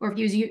models, or if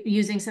you're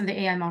using some of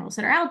the AI models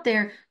that are out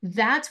there,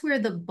 that's where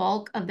the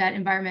bulk of that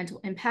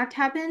environmental impact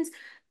happens.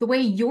 The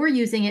way you're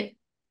using it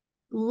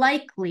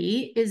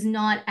likely is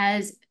not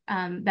as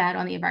bad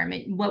on the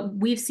environment. What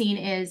we've seen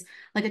is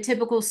like a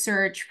typical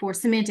search for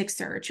semantic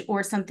search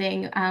or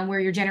something where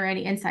you're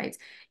generating insights.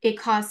 It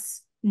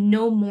costs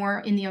no more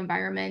in the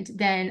environment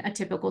than a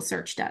typical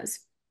search does.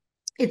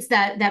 It's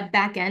that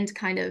back end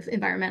kind of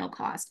environmental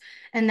cost.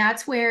 And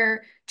that's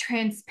where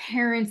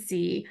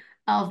transparency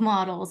of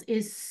models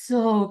is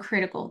so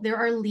critical. There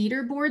are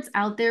leaderboards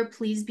out there.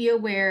 Please be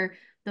aware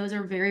those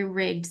are very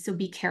rigged, so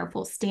be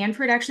careful.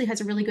 Stanford actually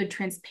has a really good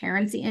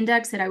transparency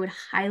index that I would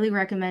highly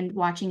recommend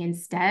watching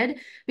instead,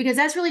 because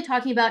that's really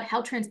talking about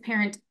how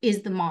transparent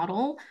is the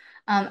model.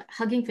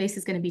 Hugging Face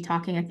is going to be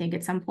talking, I think,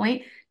 at some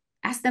point.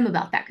 Ask them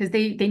about that, because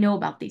they know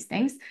about these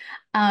things.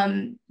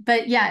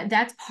 But yeah,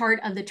 that's part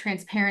of the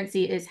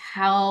transparency, is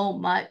how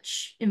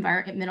much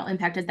environmental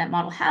impact does that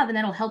model have, and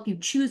that'll help you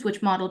choose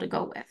which model to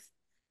go with.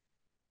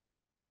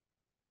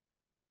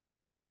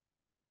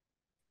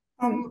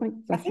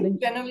 I think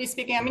generally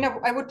speaking, I mean,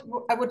 I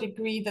would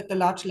agree that the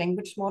large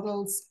language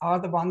models are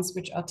the ones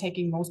which are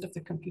taking most of the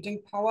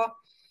computing power.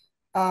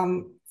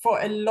 For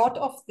a lot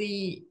of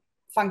the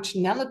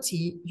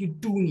functionality, you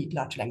do need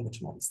large language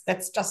models.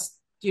 That's just,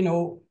 you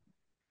know,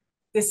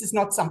 this is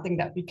not something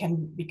that we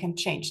can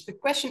change. The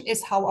question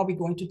is, how are we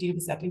going to deal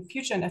with that in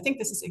future? And I think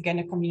this is, again,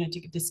 a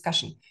community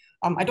discussion.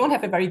 I don't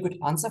have a very good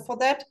answer for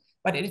that,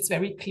 but it is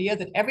very clear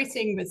that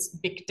everything with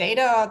big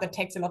data that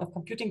takes a lot of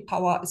computing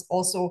power is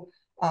also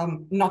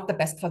not the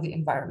best for the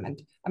environment.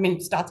 I mean,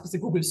 it starts with the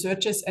Google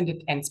searches and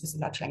it ends with the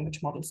large language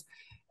models.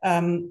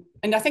 And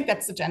I think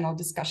that's the general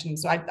discussion.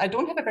 So I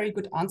don't have a very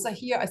good answer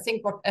here. I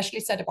think what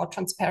Ashley said about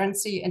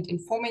transparency and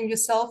informing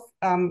yourself,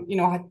 you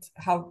know,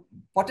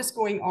 what is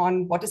going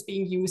on, what is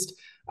being used.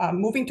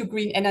 Moving to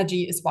green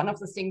energy is one of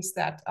the things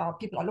that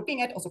people are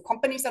looking at, also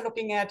companies are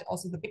looking at,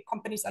 also the big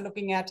companies are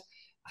looking at.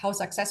 How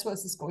successful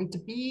is this going to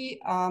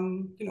be?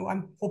 You know,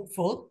 I'm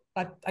hopeful,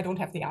 but I don't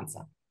have the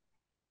answer.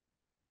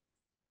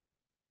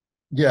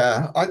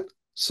 Yeah,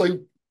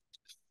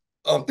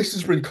 this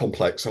is really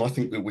complex, and I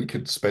think that we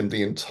could spend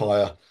the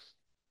entire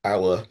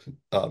hour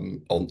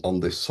on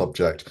this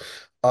subject.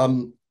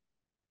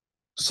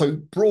 So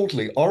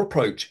broadly, our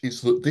approach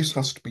is that this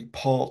has to be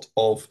part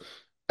of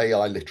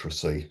AI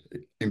literacy,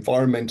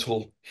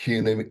 environmental,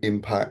 human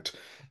impact.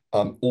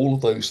 All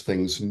of those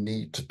things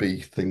need to be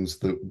things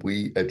that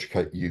we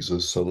educate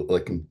users so that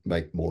they can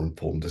make more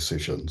informed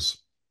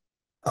decisions.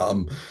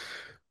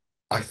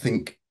 I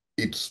think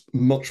it's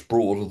much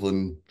broader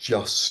than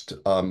just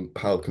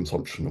power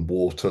consumption and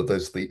water.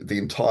 There's the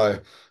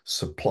entire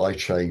supply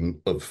chain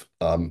of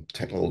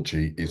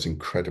technology is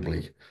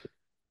incredibly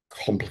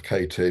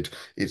complicated.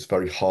 It's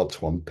very hard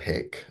to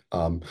unpick.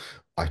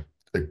 I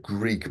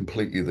agree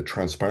completely that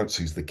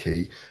transparency is the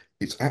key.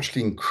 It's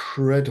actually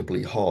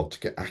incredibly hard to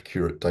get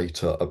accurate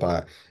data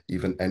about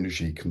even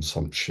energy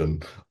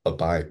consumption,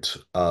 about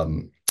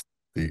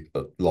the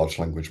large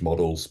language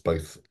models,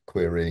 both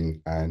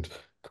querying and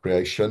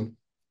creation.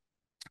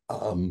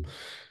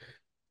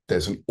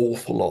 There's an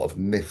awful lot of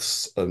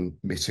myths and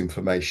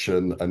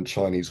misinformation and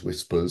Chinese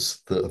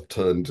whispers that have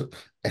turned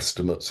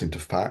estimates into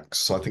facts.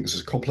 So I think this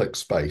is a complex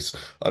space,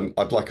 and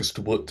I'd like us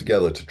to work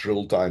together to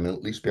drill down and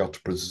at least be able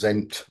to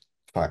present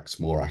facts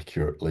more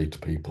accurately to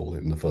people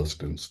in the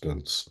first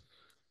instance.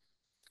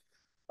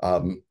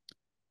 I'll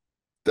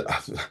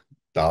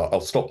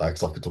stop there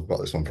because I could talk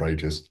about this one for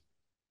ages.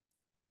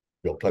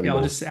 Got plenty more.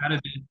 I'll just add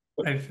a bit.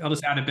 I'll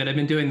just add a bit. I've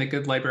been doing the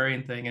good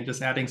librarian thing and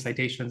just adding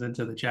citations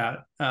into the chat.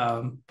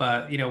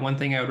 But you know, one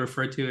thing I would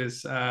refer to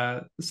is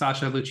Sasha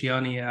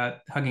Luciani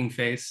at Hugging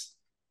Face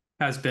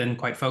has been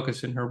quite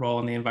focused in her role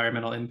in the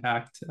environmental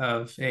impact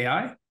of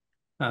AI.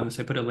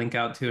 So I put a link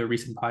out to a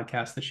recent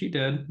podcast that she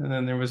did, and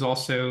then there was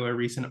also a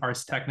recent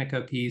Ars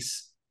Technica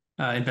piece,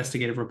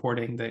 investigative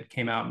reporting that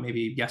came out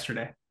maybe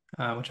yesterday,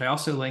 which I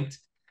also linked.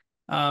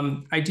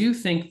 I do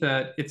think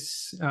that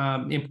it's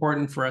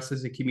important for us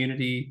as a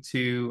community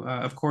to,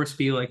 of course,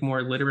 be like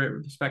more literate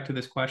with respect to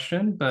this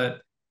question,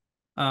 but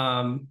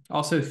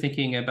also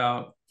thinking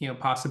about, you know,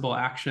 possible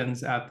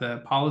actions at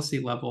the policy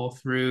level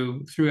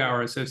through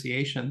our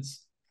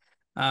associations.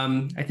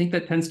 I think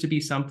that tends to be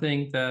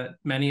something that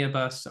many of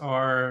us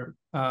are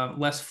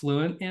less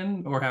fluent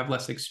in or have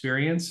less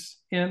experience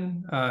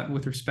in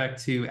with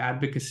respect to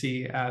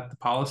advocacy at the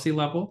policy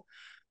level.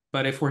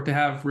 But if we're to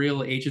have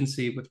real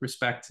agency with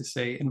respect to,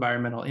 say,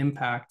 environmental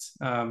impact,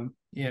 you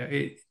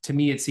know, to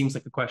me, it seems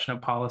like a question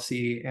of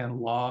policy and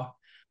law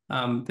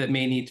that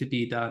may need to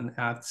be done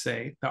at,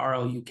 say, the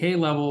RLUK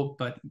level,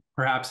 but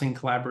perhaps in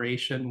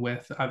collaboration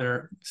with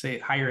other, say,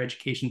 higher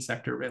education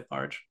sector writ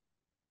large.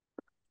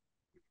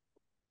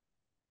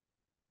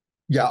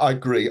 Yeah, I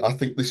agree. I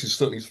think this is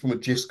certainly from a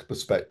GISC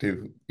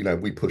perspective, you know,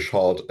 we push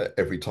hard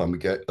every time we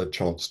get a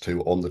chance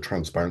to on the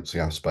transparency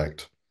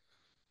aspect.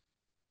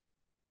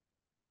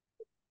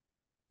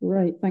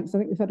 Great, thanks. I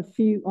think we've had a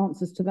few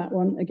answers to that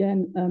one.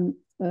 Again,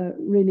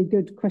 really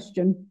good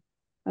question.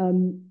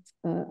 And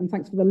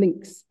thanks for the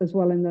links as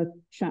well in the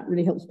chat.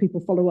 Really helps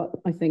people follow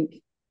up, I think.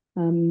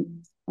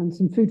 And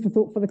some food for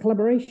thought for the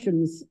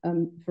collaborations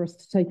for us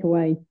to take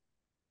away.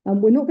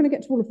 We're not going to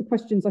get to all of the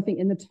questions, I think,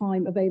 in the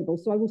time available.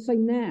 So I will say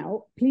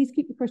now, please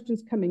keep the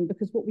questions coming,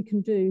 because what we can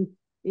do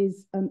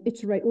is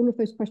iterate all of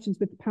those questions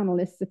with the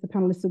panelists, if the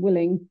panelists are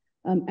willing,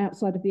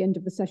 outside of the end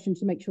of the session,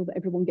 to make sure that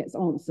everyone gets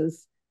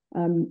answers.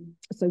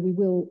 So we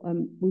will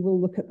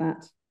look at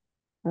that.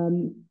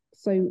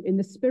 So in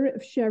the spirit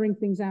of sharing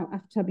things out,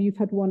 Aftab, you've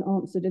had one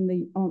answered in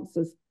the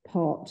answers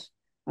part.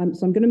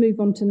 So I'm going to move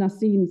on to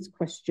Nassim's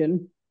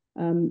question,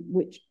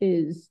 which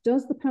is,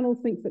 does the panel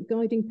think that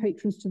guiding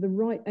patrons to the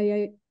right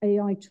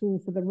AI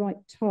tool for the right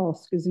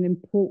task is an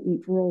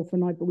important role for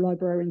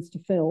librarians to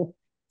fill?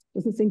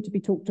 Doesn't seem to be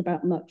talked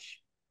about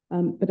much,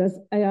 but as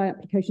AI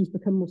applications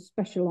become more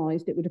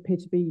specialized, it would appear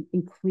to be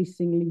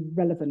increasingly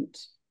relevant.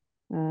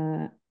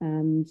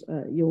 And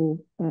you're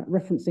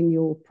referencing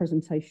your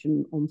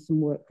presentation on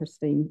some work,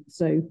 Christine.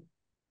 So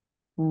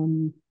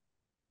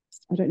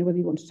I don't know whether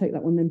you want to take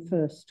that one then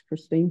first,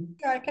 Christine.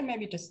 Yeah, I can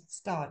maybe just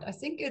start. I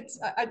think it's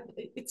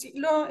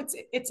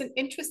an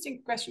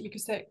interesting question,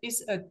 because there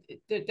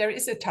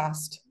is a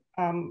task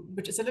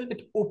which is a little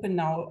bit open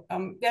now.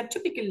 There are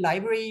typical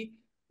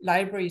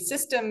library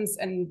systems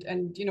and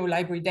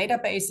library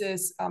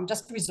databases,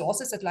 just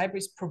resources that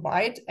libraries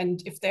provide,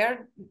 and if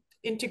they're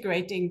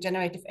integrating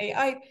generative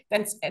AI,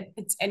 then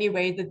it's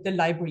anyway the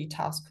library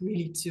task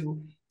really to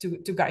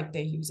guide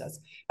their users.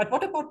 But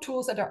what about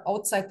tools that are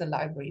outside the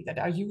library, that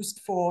are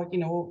used for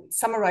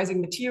summarizing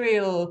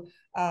material,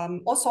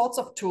 all sorts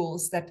of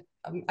tools that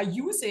are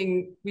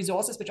using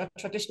resources which are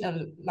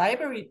traditionally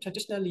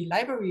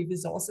library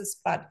resources,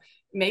 but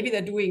maybe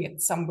they're doing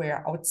it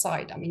somewhere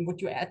outside. I mean,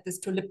 would you add this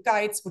to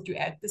LibGuides? Would you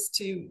add this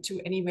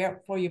to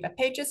anywhere for your web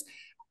pages?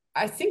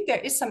 I think there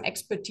is some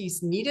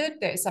expertise needed,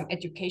 there is some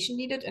education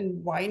needed,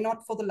 and why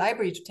not for the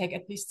library to take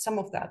at least some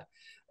of that?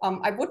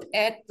 I would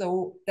add,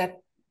 though, that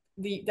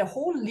the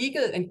whole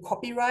legal and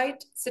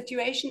copyright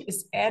situation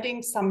is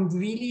adding some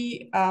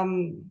really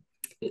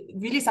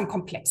some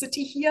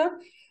complexity here.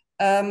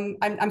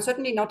 I'm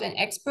certainly not an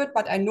expert,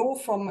 but I know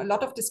from a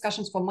lot of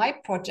discussions for my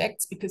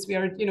projects, because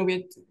we're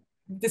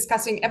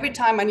discussing every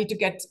time I need to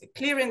get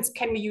clearance,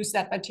 can we use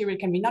that material,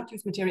 can we not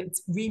use material?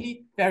 It's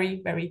really very,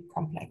 very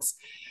complex.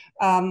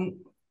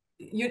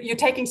 You're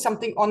taking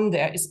something on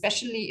there,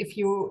 especially if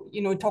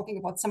you're talking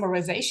about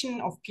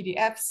summarization of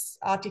PDFs,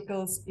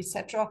 articles,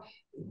 etc.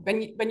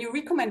 When you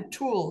recommend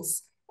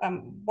tools,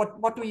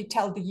 what do you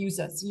tell the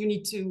users? You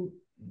need to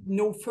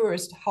know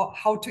first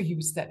how to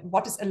use that,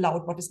 what is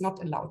allowed, what is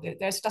not allowed.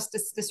 There's just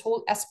this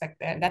whole aspect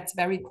there, and that's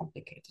very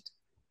complicated.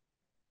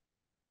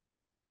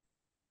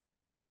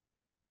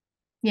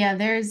 Yeah,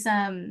 there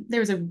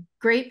was a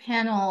great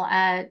panel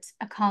at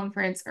a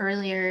conference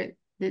earlier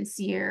this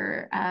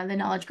year, the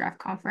Knowledge Graph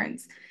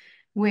Conference,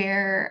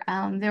 where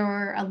there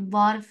were a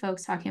lot of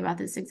folks talking about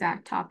this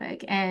exact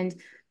topic. And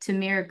to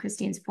mirror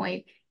Christine's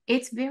point,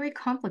 it's very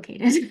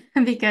complicated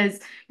because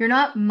you're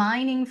not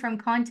mining from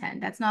content.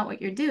 That's not what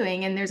you're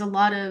doing. And there's a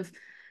lot of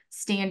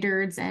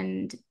standards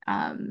and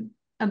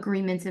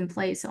agreements in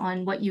place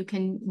on what you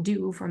can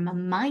do from a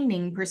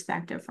mining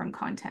perspective from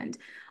content.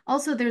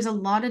 Also, there's a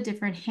lot of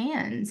different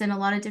hands and a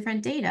lot of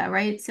different data,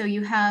 right? So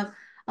you have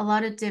a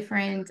lot of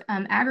different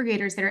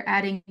aggregators that are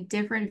adding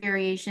different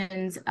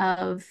variations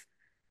of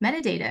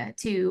metadata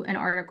to an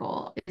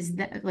article. Is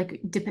that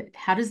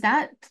how does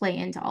that play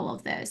into all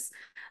of this?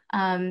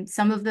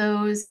 Some of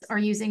those are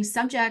using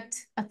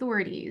subject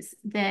authorities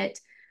that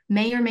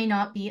may or may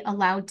not be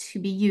allowed to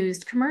be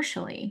used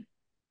commercially.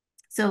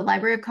 So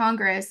Library of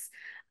Congress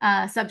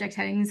subject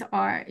headings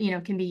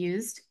can be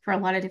used for a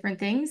lot of different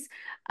things.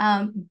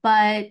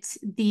 But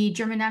the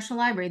German National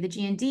Library, the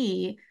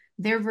GND,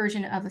 their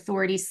version of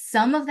authorities,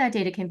 some of that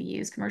data can be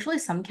used commercially,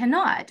 some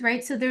cannot,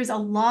 right? So there's a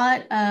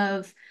lot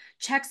of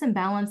checks and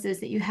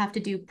balances that you have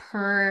to do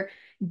per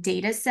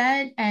data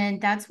set.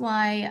 And that's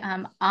why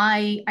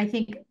I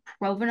think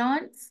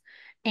provenance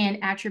and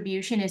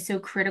attribution is so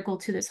critical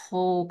to this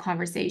whole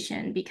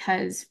conversation,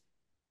 because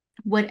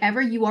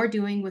whatever you are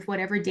doing with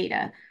whatever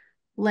data,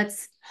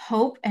 let's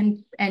hope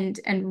and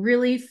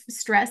really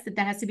stress that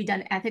has to be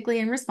done ethically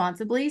and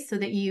responsibly, so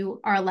that you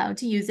are allowed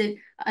to use it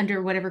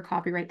under whatever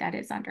copyright that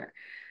is under.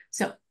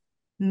 So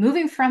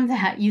moving from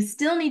that, you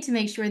still need to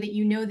make sure that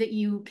you know that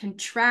you can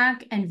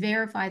track and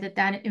verify that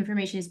that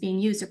information is being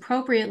used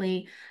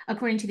appropriately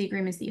according to the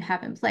agreements that you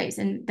have in place.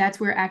 And that's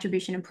where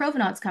attribution and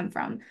provenance come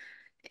from.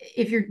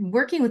 If you're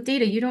working with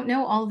data, you don't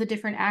know all the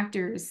different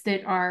actors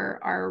that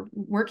are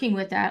working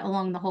with that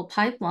along the whole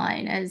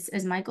pipeline.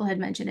 As Michael had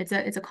mentioned, it's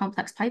a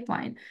complex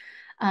pipeline.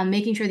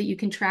 Making sure that you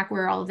can track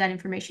where all of that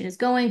information is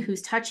going,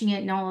 who's touching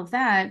it, and all of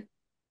that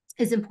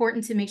is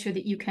important to make sure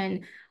that you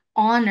can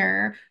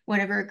honor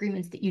whatever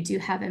agreements that you do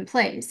have in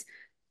place.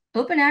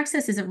 Open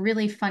access is a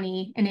really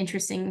funny and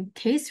interesting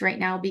case right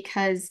now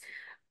because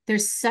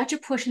there's such a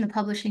push in the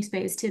publishing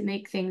space to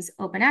make things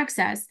open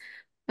access.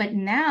 But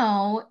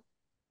now,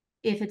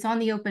 if it's on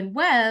the open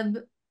web,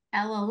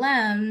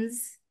 LLMs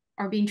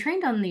are being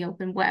trained on the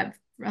open web,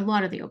 a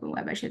lot of the open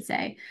web, I should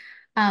say.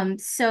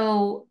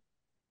 So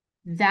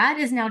that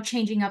is now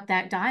changing up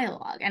that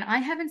dialogue. And I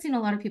haven't seen a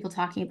lot of people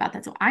talking about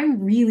that. So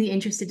I'm really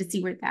interested to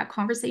see where that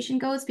conversation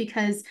goes,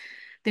 because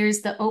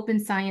there's the Open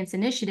Science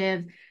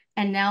Initiative,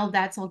 and now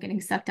that's all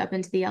getting sucked up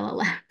into the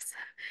LLMs.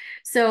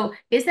 So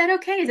is that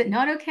okay? Is it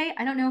not okay?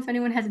 I don't know if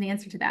anyone has an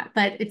answer to that,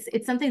 but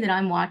it's something that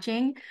I'm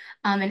watching,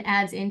 and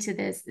adds into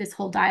this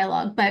whole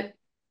dialogue. But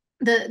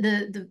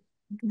the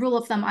rule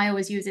of thumb I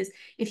always use is,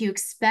 if you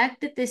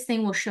expect that this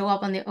thing will show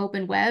up on the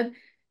open web,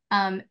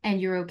 and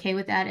you're okay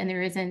with that, and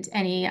there isn't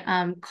any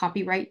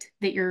copyright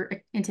that you're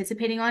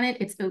anticipating on it,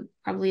 it's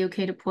probably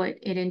okay to put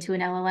it into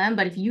an LLM.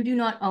 But if you do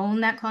not own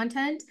that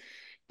content,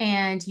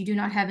 and you do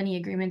not have any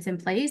agreements in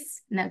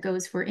place, and that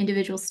goes for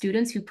individual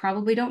students who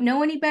probably don't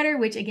know any better,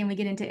 which again, we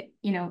get into,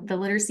 the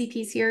literacy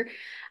piece here.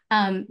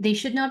 They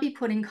should not be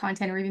putting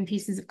content, or even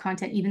pieces of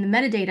content, even the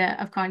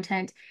metadata of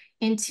content,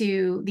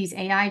 into these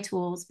AI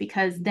tools,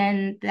 because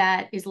then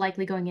that is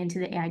likely going into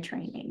the AI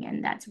training,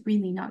 and that's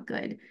really not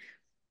good.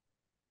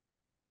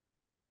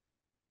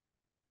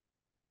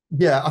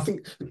 Yeah, I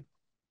think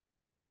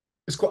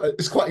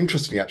it's quite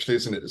interesting, actually,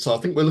 isn't it? So I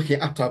think we're looking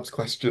at Atab's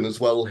question as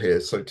well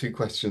here. So two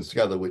questions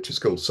together, which is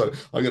cool. So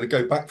I'm going to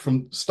go back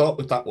start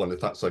with that one,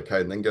 if that's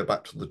okay, and then go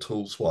back to the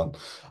tools one.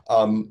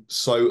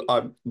 So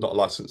I'm not a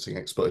licensing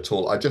expert at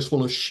all. I just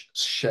want to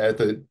share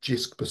the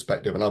JISC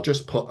perspective, and I'll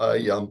just put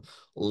a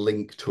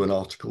link to an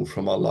article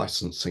from our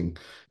licensing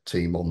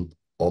team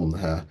on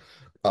there.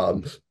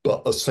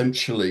 But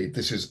essentially,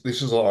 this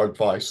is our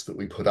advice that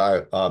we put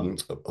out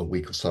a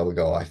week or so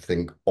ago, I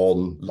think,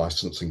 on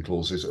licensing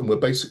clauses, and we're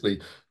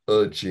basically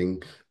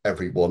urging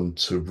everyone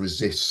to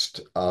resist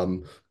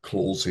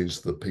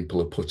clauses that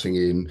people are putting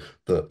in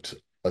that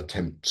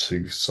attempt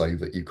to say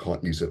that you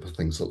can't use it for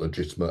things like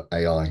legitimate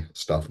AI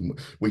stuff. And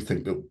we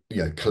think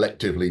that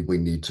collectively we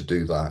need to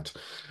do that.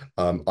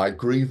 I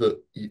agree that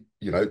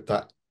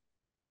that.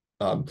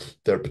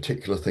 There are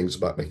particular things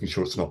about making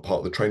sure it's not part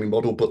of the training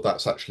model, but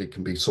that's actually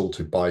can be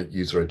sorted by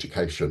user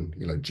education.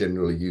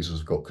 Generally users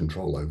have got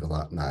control over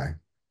that now.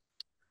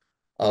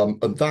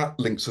 And that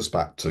links us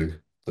back to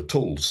the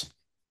tools,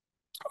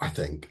 I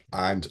think.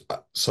 And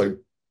so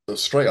the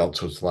straight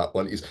answer to that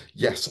one is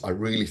yes, I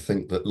really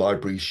think that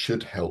libraries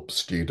should help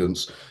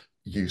students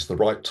use the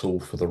right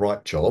tool for the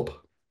right job.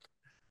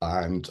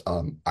 And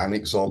an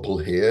example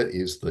here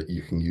is that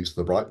you can use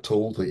the right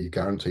tool that you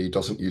guarantee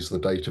doesn't use the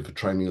data for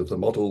training of the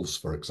models,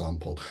 for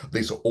example.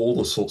 These are all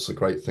the sorts of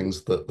great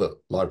things that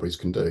libraries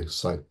can do.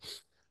 So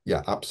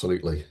yeah,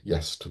 absolutely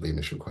yes to the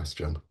initial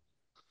question.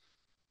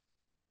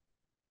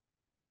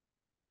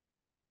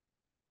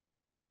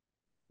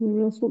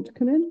 Anyone else want to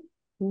come in?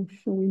 Or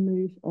shall we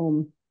move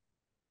on?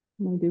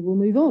 Maybe we'll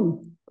move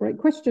on. Great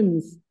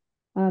questions.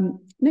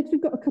 Next,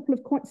 we've got a couple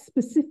of quite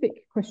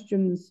specific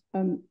questions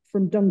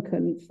from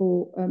Duncan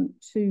for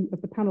two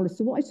of the panelists.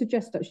 So what I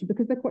suggest, actually,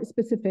 because they're quite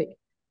specific,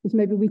 is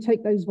maybe we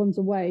take those ones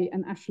away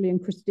and Ashley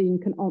and Christine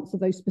can answer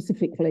those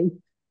specifically.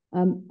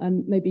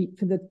 And maybe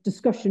for the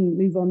discussion,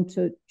 move on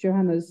to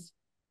Johanna's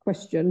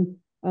question,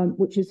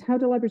 which is, how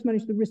do libraries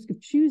manage the risk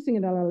of choosing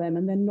an LLM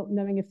and then not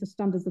knowing if the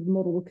standards of the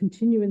model will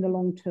continue in the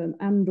long term,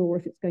 and or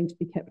if it's going to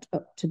be kept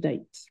up to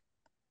date?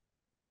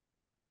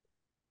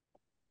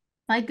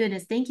 My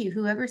goodness, thank you.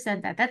 Whoever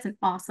said that, that's an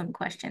awesome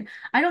question.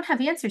 I don't have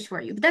answers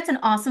for you, but that's an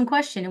awesome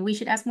question, and we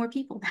should ask more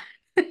people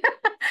that.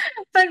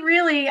 But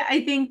really,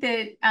 I think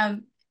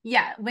that,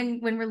 yeah, when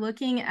we're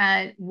looking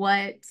at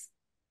what,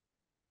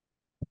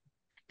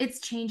 it's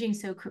changing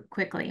so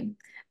quickly.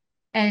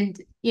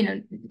 And,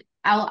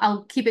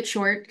 I'll keep it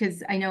short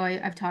because I know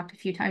I've talked a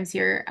few times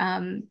here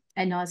ad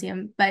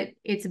nauseum, but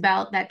it's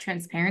about that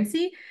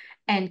transparency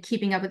and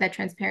keeping up with that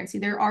transparency.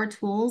 There are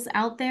tools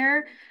out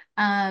there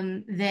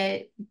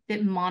that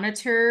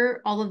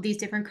monitor all of these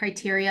different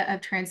criteria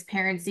of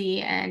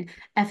transparency and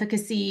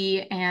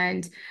efficacy,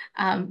 and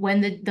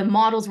when the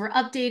models were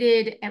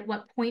updated, at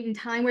what point in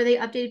time were they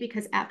updated,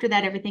 because after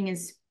that, everything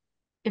is,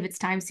 if it's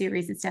time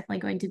series, it's definitely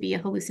going to be a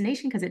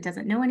hallucination because it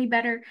doesn't know any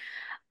better.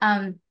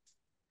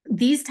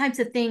 These types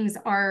of things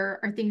are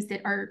things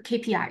that are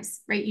KPIs,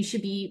 right? You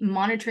should be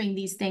monitoring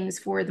these things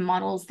for the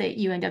models that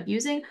you end up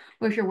using,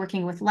 or if you're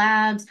working with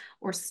labs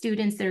or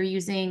students that are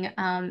using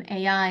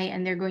AI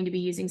and they're going to be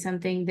using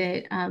something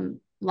that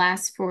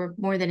lasts for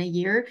more than a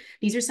year.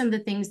 These are some of the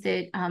things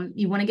that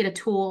you want to get a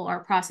tool or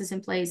a process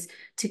in place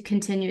to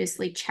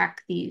continuously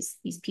check these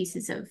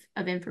pieces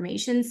of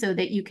information, so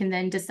that you can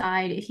then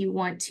decide if you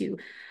want to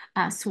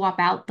swap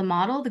out the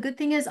model. The good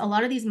thing is a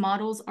lot of these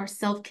models are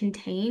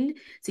self-contained.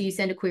 So you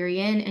send a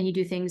query in and you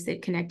do things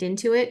that connect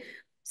into it.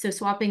 So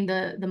swapping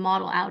the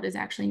model out is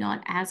actually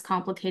not as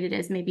complicated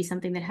as maybe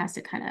something that has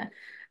to kind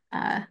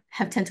of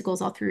have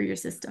tentacles all through your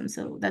system.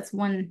 So that's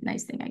one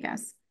nice thing, I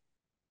guess.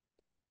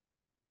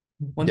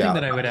 One thing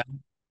that I would add.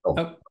 Oh,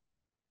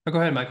 go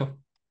ahead, Michael.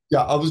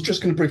 Yeah, I was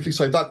just going to briefly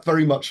say that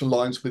very much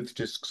aligns with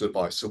DISC's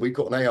advice. So we've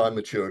got an AI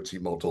maturity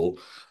model,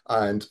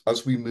 and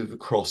as we move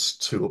across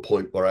to a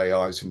point where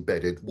AI is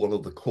embedded, one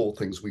of the core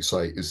things we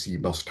say is you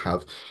must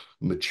have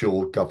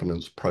mature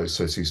governance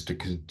processes to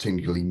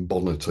continually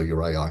monitor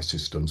your AI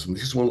systems. And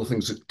this is one of the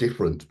things that's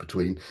different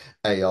between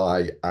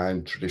AI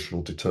and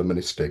traditional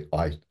deterministic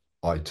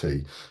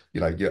IT.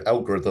 Your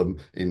algorithm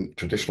in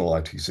traditional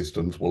IT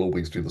systems will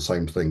always do the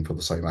same thing for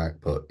the same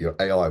output. Your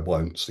AI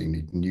won't, so you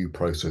need new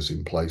process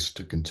in place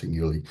to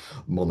continually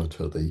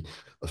monitor the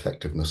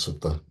effectiveness of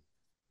the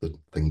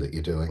thing that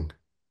you're doing.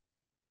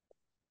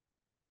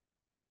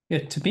 Yeah,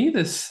 to me,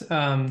 this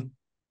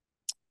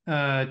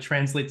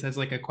translates as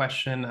like a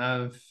question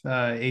of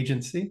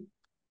agency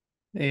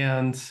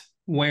and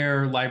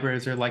where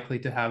libraries are likely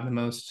to have the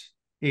most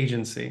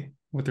agency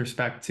with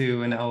respect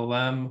to an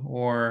LLM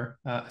or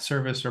a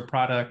service or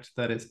product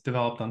that is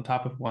developed on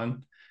top of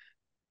one.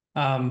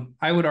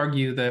 I would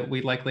argue that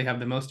we likely have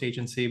the most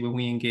agency when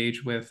we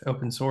engage with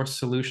open source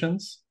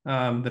solutions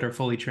that are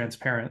fully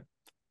transparent.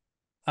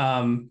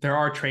 There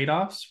are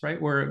trade-offs,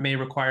 right, where it may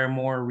require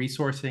more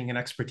resourcing and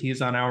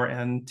expertise on our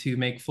end to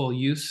make full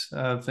use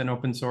of an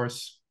open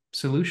source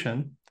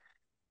solution.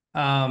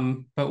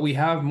 But we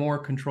have more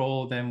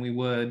control than we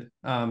would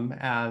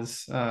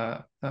as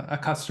a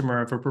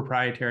customer of a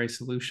proprietary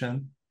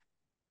solution,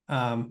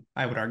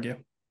 I would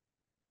argue.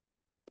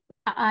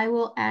 I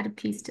will add a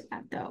piece to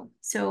that, though.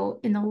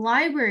 So in the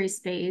library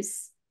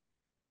space,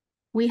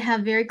 we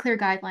have very clear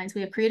guidelines.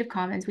 We have Creative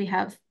Commons. We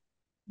have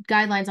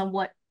guidelines on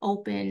what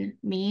open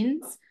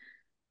means.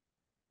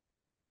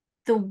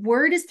 The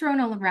word is thrown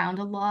all around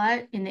a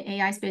lot in the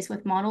AI space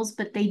with models,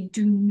 but they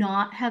do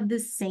not have the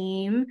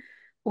same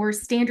or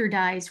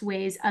standardized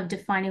ways of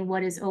defining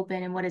what is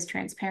open and what is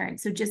transparent.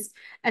 So just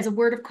as a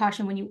word of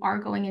caution, when you are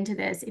going into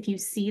this, if you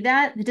see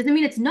that, it doesn't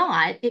mean it's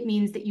not. It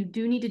means that you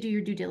do need to do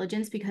your due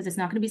diligence, because it's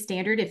not going to be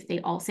standard if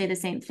they all say the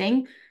same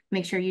thing.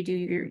 Make sure you do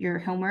your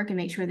homework and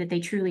make sure that they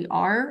truly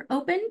are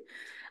open.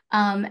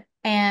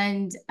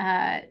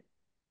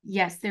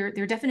 Yes, their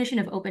definition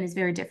of open is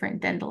very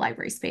different than the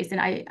library space.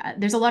 And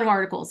there's a lot of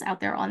articles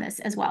out there on this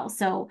as well.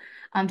 So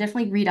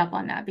definitely read up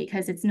on that,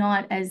 because it's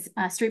not as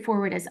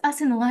straightforward as us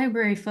in the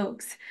library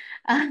folks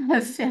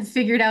have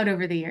figured out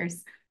over the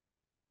years.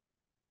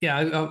 Yeah,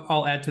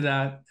 I'll add to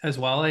that as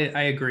well. I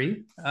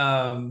agree.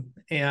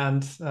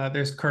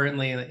 There's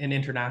currently an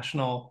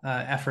international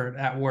effort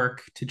at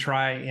work to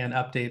try and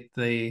update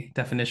the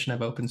definition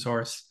of open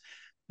source,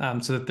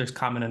 so that there's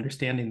common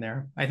understanding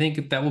there. I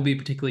think that will be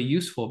particularly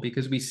useful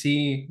because we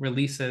see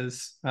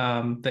releases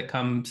that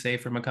come, say,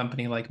 from a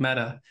company like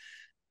Meta,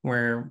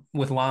 where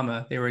with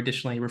Llama, they were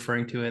additionally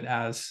referring to it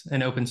as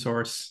an open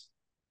source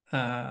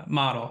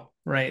model,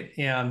 right?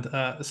 And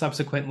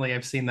subsequently,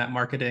 I've seen that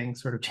marketing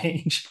sort of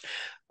change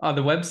on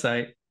the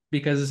website,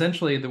 because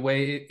essentially the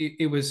way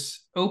it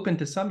was open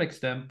to some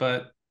extent,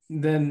 but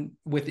then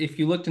if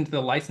you looked into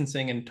the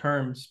licensing and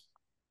terms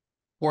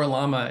for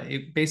Llama,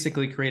 it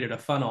basically created a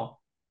funnel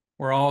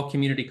where all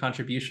community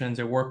contributions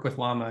or work with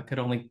Llama could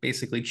only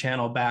basically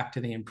channel back to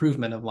the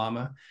improvement of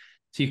Llama.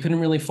 So you couldn't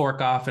really fork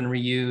off and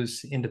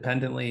reuse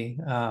independently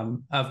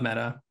of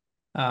Meta.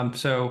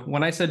 So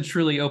when I said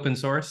truly open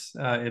source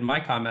in my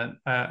comment,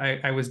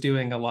 I was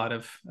doing a lot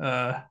of,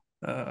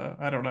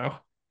 I don't know,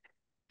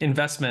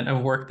 investment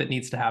of work that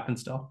needs to happen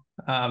still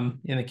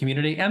in the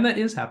community, and that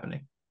is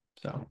happening.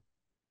 So.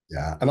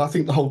 Yeah, and I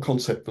think the whole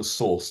concept of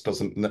source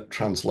doesn't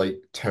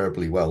translate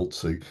terribly well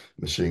to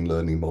machine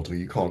learning model.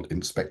 You can't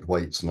inspect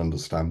weights and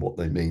understand what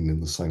they mean in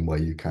the same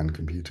way you can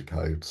computer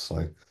code.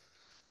 So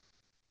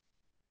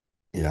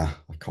yeah,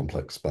 a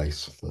complex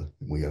space.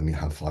 We only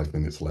have 5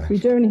 minutes left. We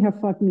do only have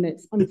 5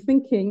 minutes. I'm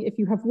thinking if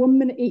you have 1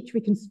 minute each,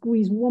 we can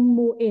squeeze one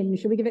more in.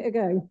 Shall we give it a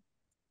go?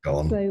 Go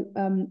on. So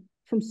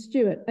from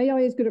Stuart, AI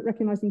is good at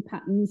recognizing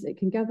patterns. It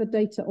can gather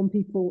data on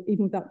people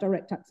even without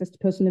direct access to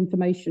personal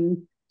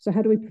information. So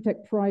how do we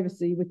protect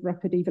privacy with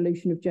rapid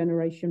evolution of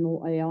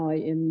generational AI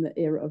in the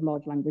era of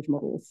large language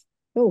models?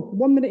 Oh,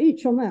 1 minute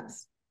each on that.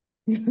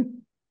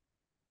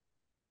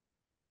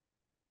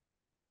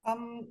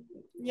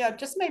 Yeah,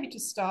 just maybe to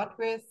start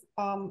with,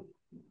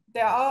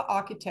 there are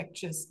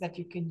architectures that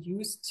you can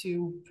use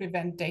to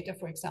prevent data,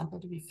 for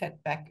example, to be fed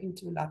back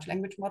into large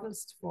language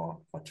models for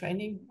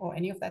training or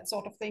any of that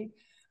sort of thing.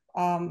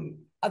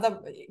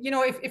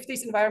 If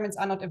these environments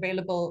are not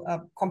available,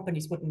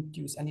 companies wouldn't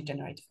use any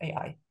generative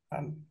AI.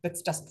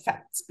 That's just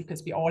facts,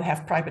 because we all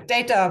have private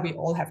data, we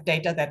all have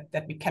data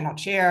that we cannot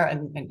share,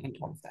 and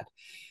all of that.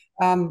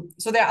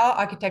 So there are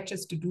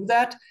architectures to do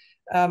that.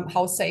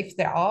 How safe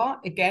they are,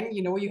 again,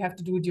 you have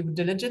to do due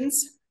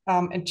diligence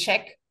and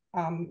check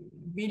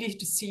really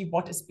to see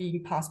what is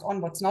being passed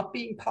on, what's not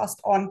being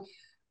passed on.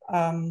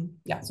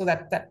 Yeah, so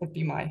that would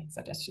be my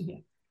suggestion here.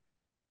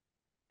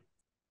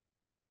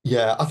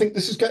 Yeah, I think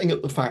this is getting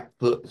at the fact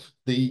that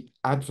the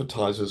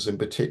advertisers in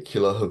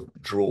particular have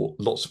drawn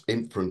lots of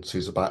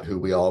inferences about who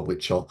we are,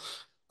 which are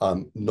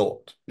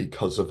not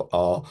because of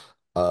our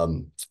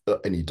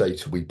any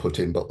data we put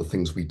in, but the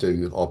things we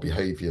do, our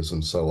behaviors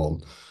and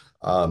so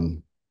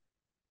on.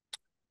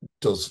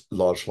 does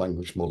large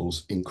language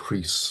models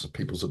increase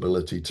people's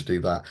ability to do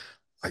that?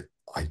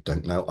 I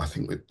don't know. I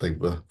think that they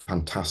were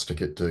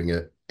fantastic at doing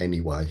it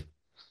anyway.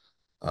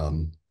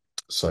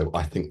 So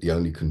I think the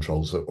only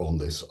controls that are on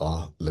this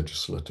are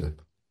legislative.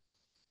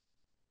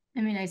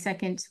 I mean, I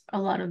second a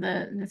lot of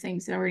the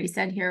things already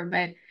said here,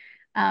 but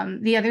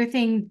the other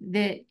thing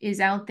that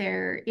is out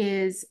there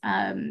is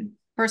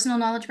personal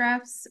knowledge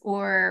graphs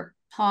or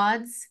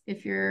pods.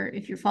 If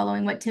you're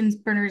following what Tim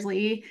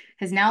Berners-Lee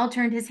has now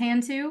turned his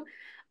hand to,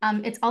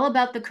 it's all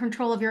about the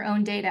control of your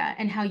own data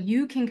and how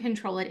you can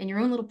control it in your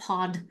own little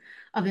pod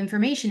of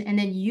information. And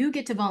then you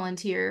get to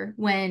volunteer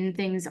when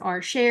things are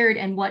shared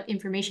and what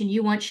information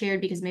you want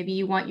shared, because maybe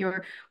you want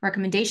your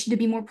recommendation to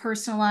be more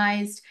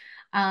personalized.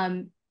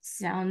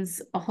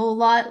 Sounds a whole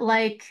lot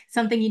like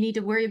something you need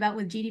to worry about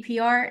with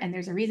GDPR. And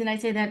there's a reason I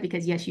say that,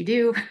 because yes, you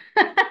do,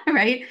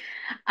 right?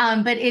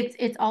 But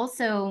it's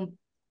also,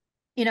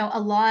 you know, a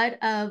lot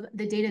of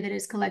the data that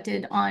is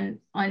collected on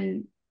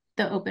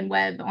the open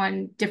web,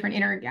 on different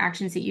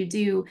interactions that you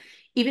do,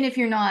 even if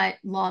you're not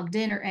logged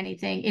in or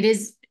anything, it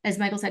is, as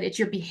Michael said, it's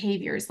your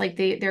behaviors. Like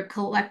they're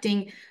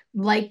collecting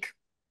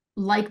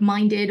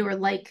like-minded or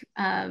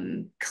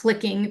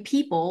clicking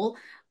people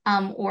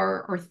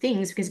or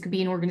things, because it could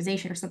be an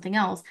organization or something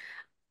else,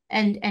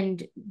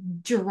 and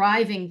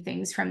deriving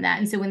things from that.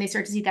 And so when they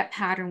start to see that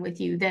pattern with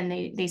you, then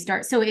they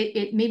start. So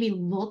it maybe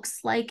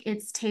looks like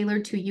it's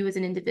tailored to you as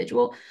an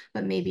individual,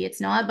 but maybe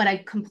it's not. But I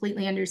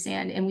completely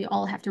understand. And we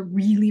all have to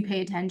really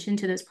pay attention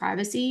to those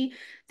privacy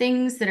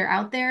things that are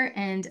out there.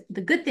 And the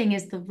good thing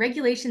is the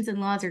regulations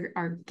and laws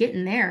are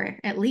getting there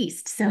at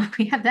least. So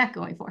we have that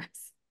going for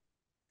us.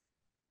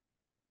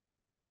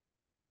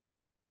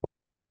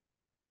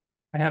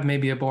 I have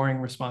maybe a boring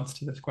response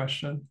to this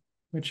question,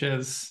 which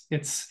is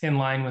it's in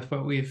line with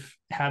what we've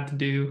had to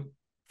do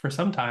for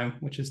some time,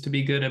 which is to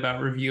be good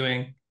about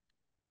reviewing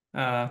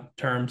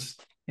terms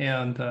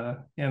and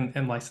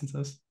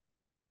licenses.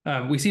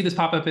 We see this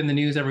pop up in the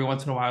news every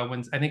once in a while.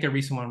 When I think a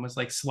recent one was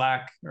like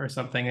Slack or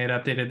something, they'd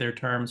updated their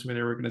terms where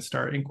they were going to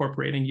start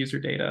incorporating user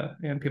data,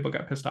 and people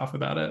got pissed off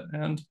about it,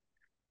 and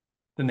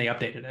then they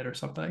updated it or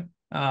something.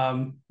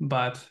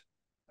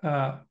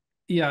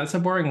 Yeah, it's a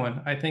boring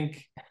one. I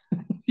think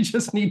you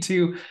just need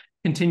to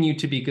continue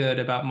to be good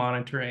about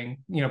monitoring,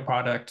 you know,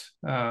 product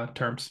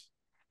terms.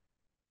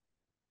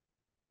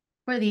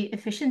 For the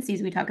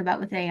efficiencies we talk about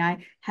with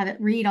AI, have it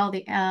read all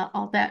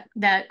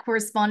that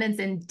correspondence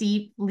in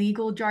deep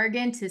legal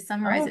jargon to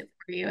summarize it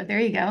for you. There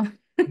you go.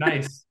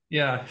 Nice.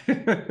 Yeah.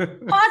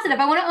 Positive.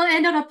 I want to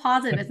end on a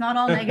positive. It's not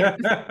all negative.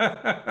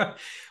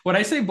 When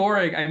I say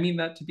boring, I mean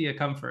that to be a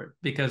comfort,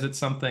 because it's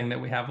something that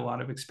we have a lot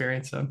of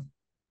experience in.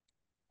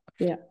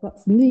 Yeah,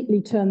 let's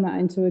neatly turn that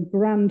into a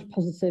grand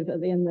positive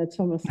at the end there,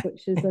 Thomas,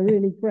 which is a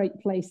really great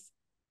place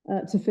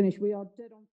to finish. We are dead on.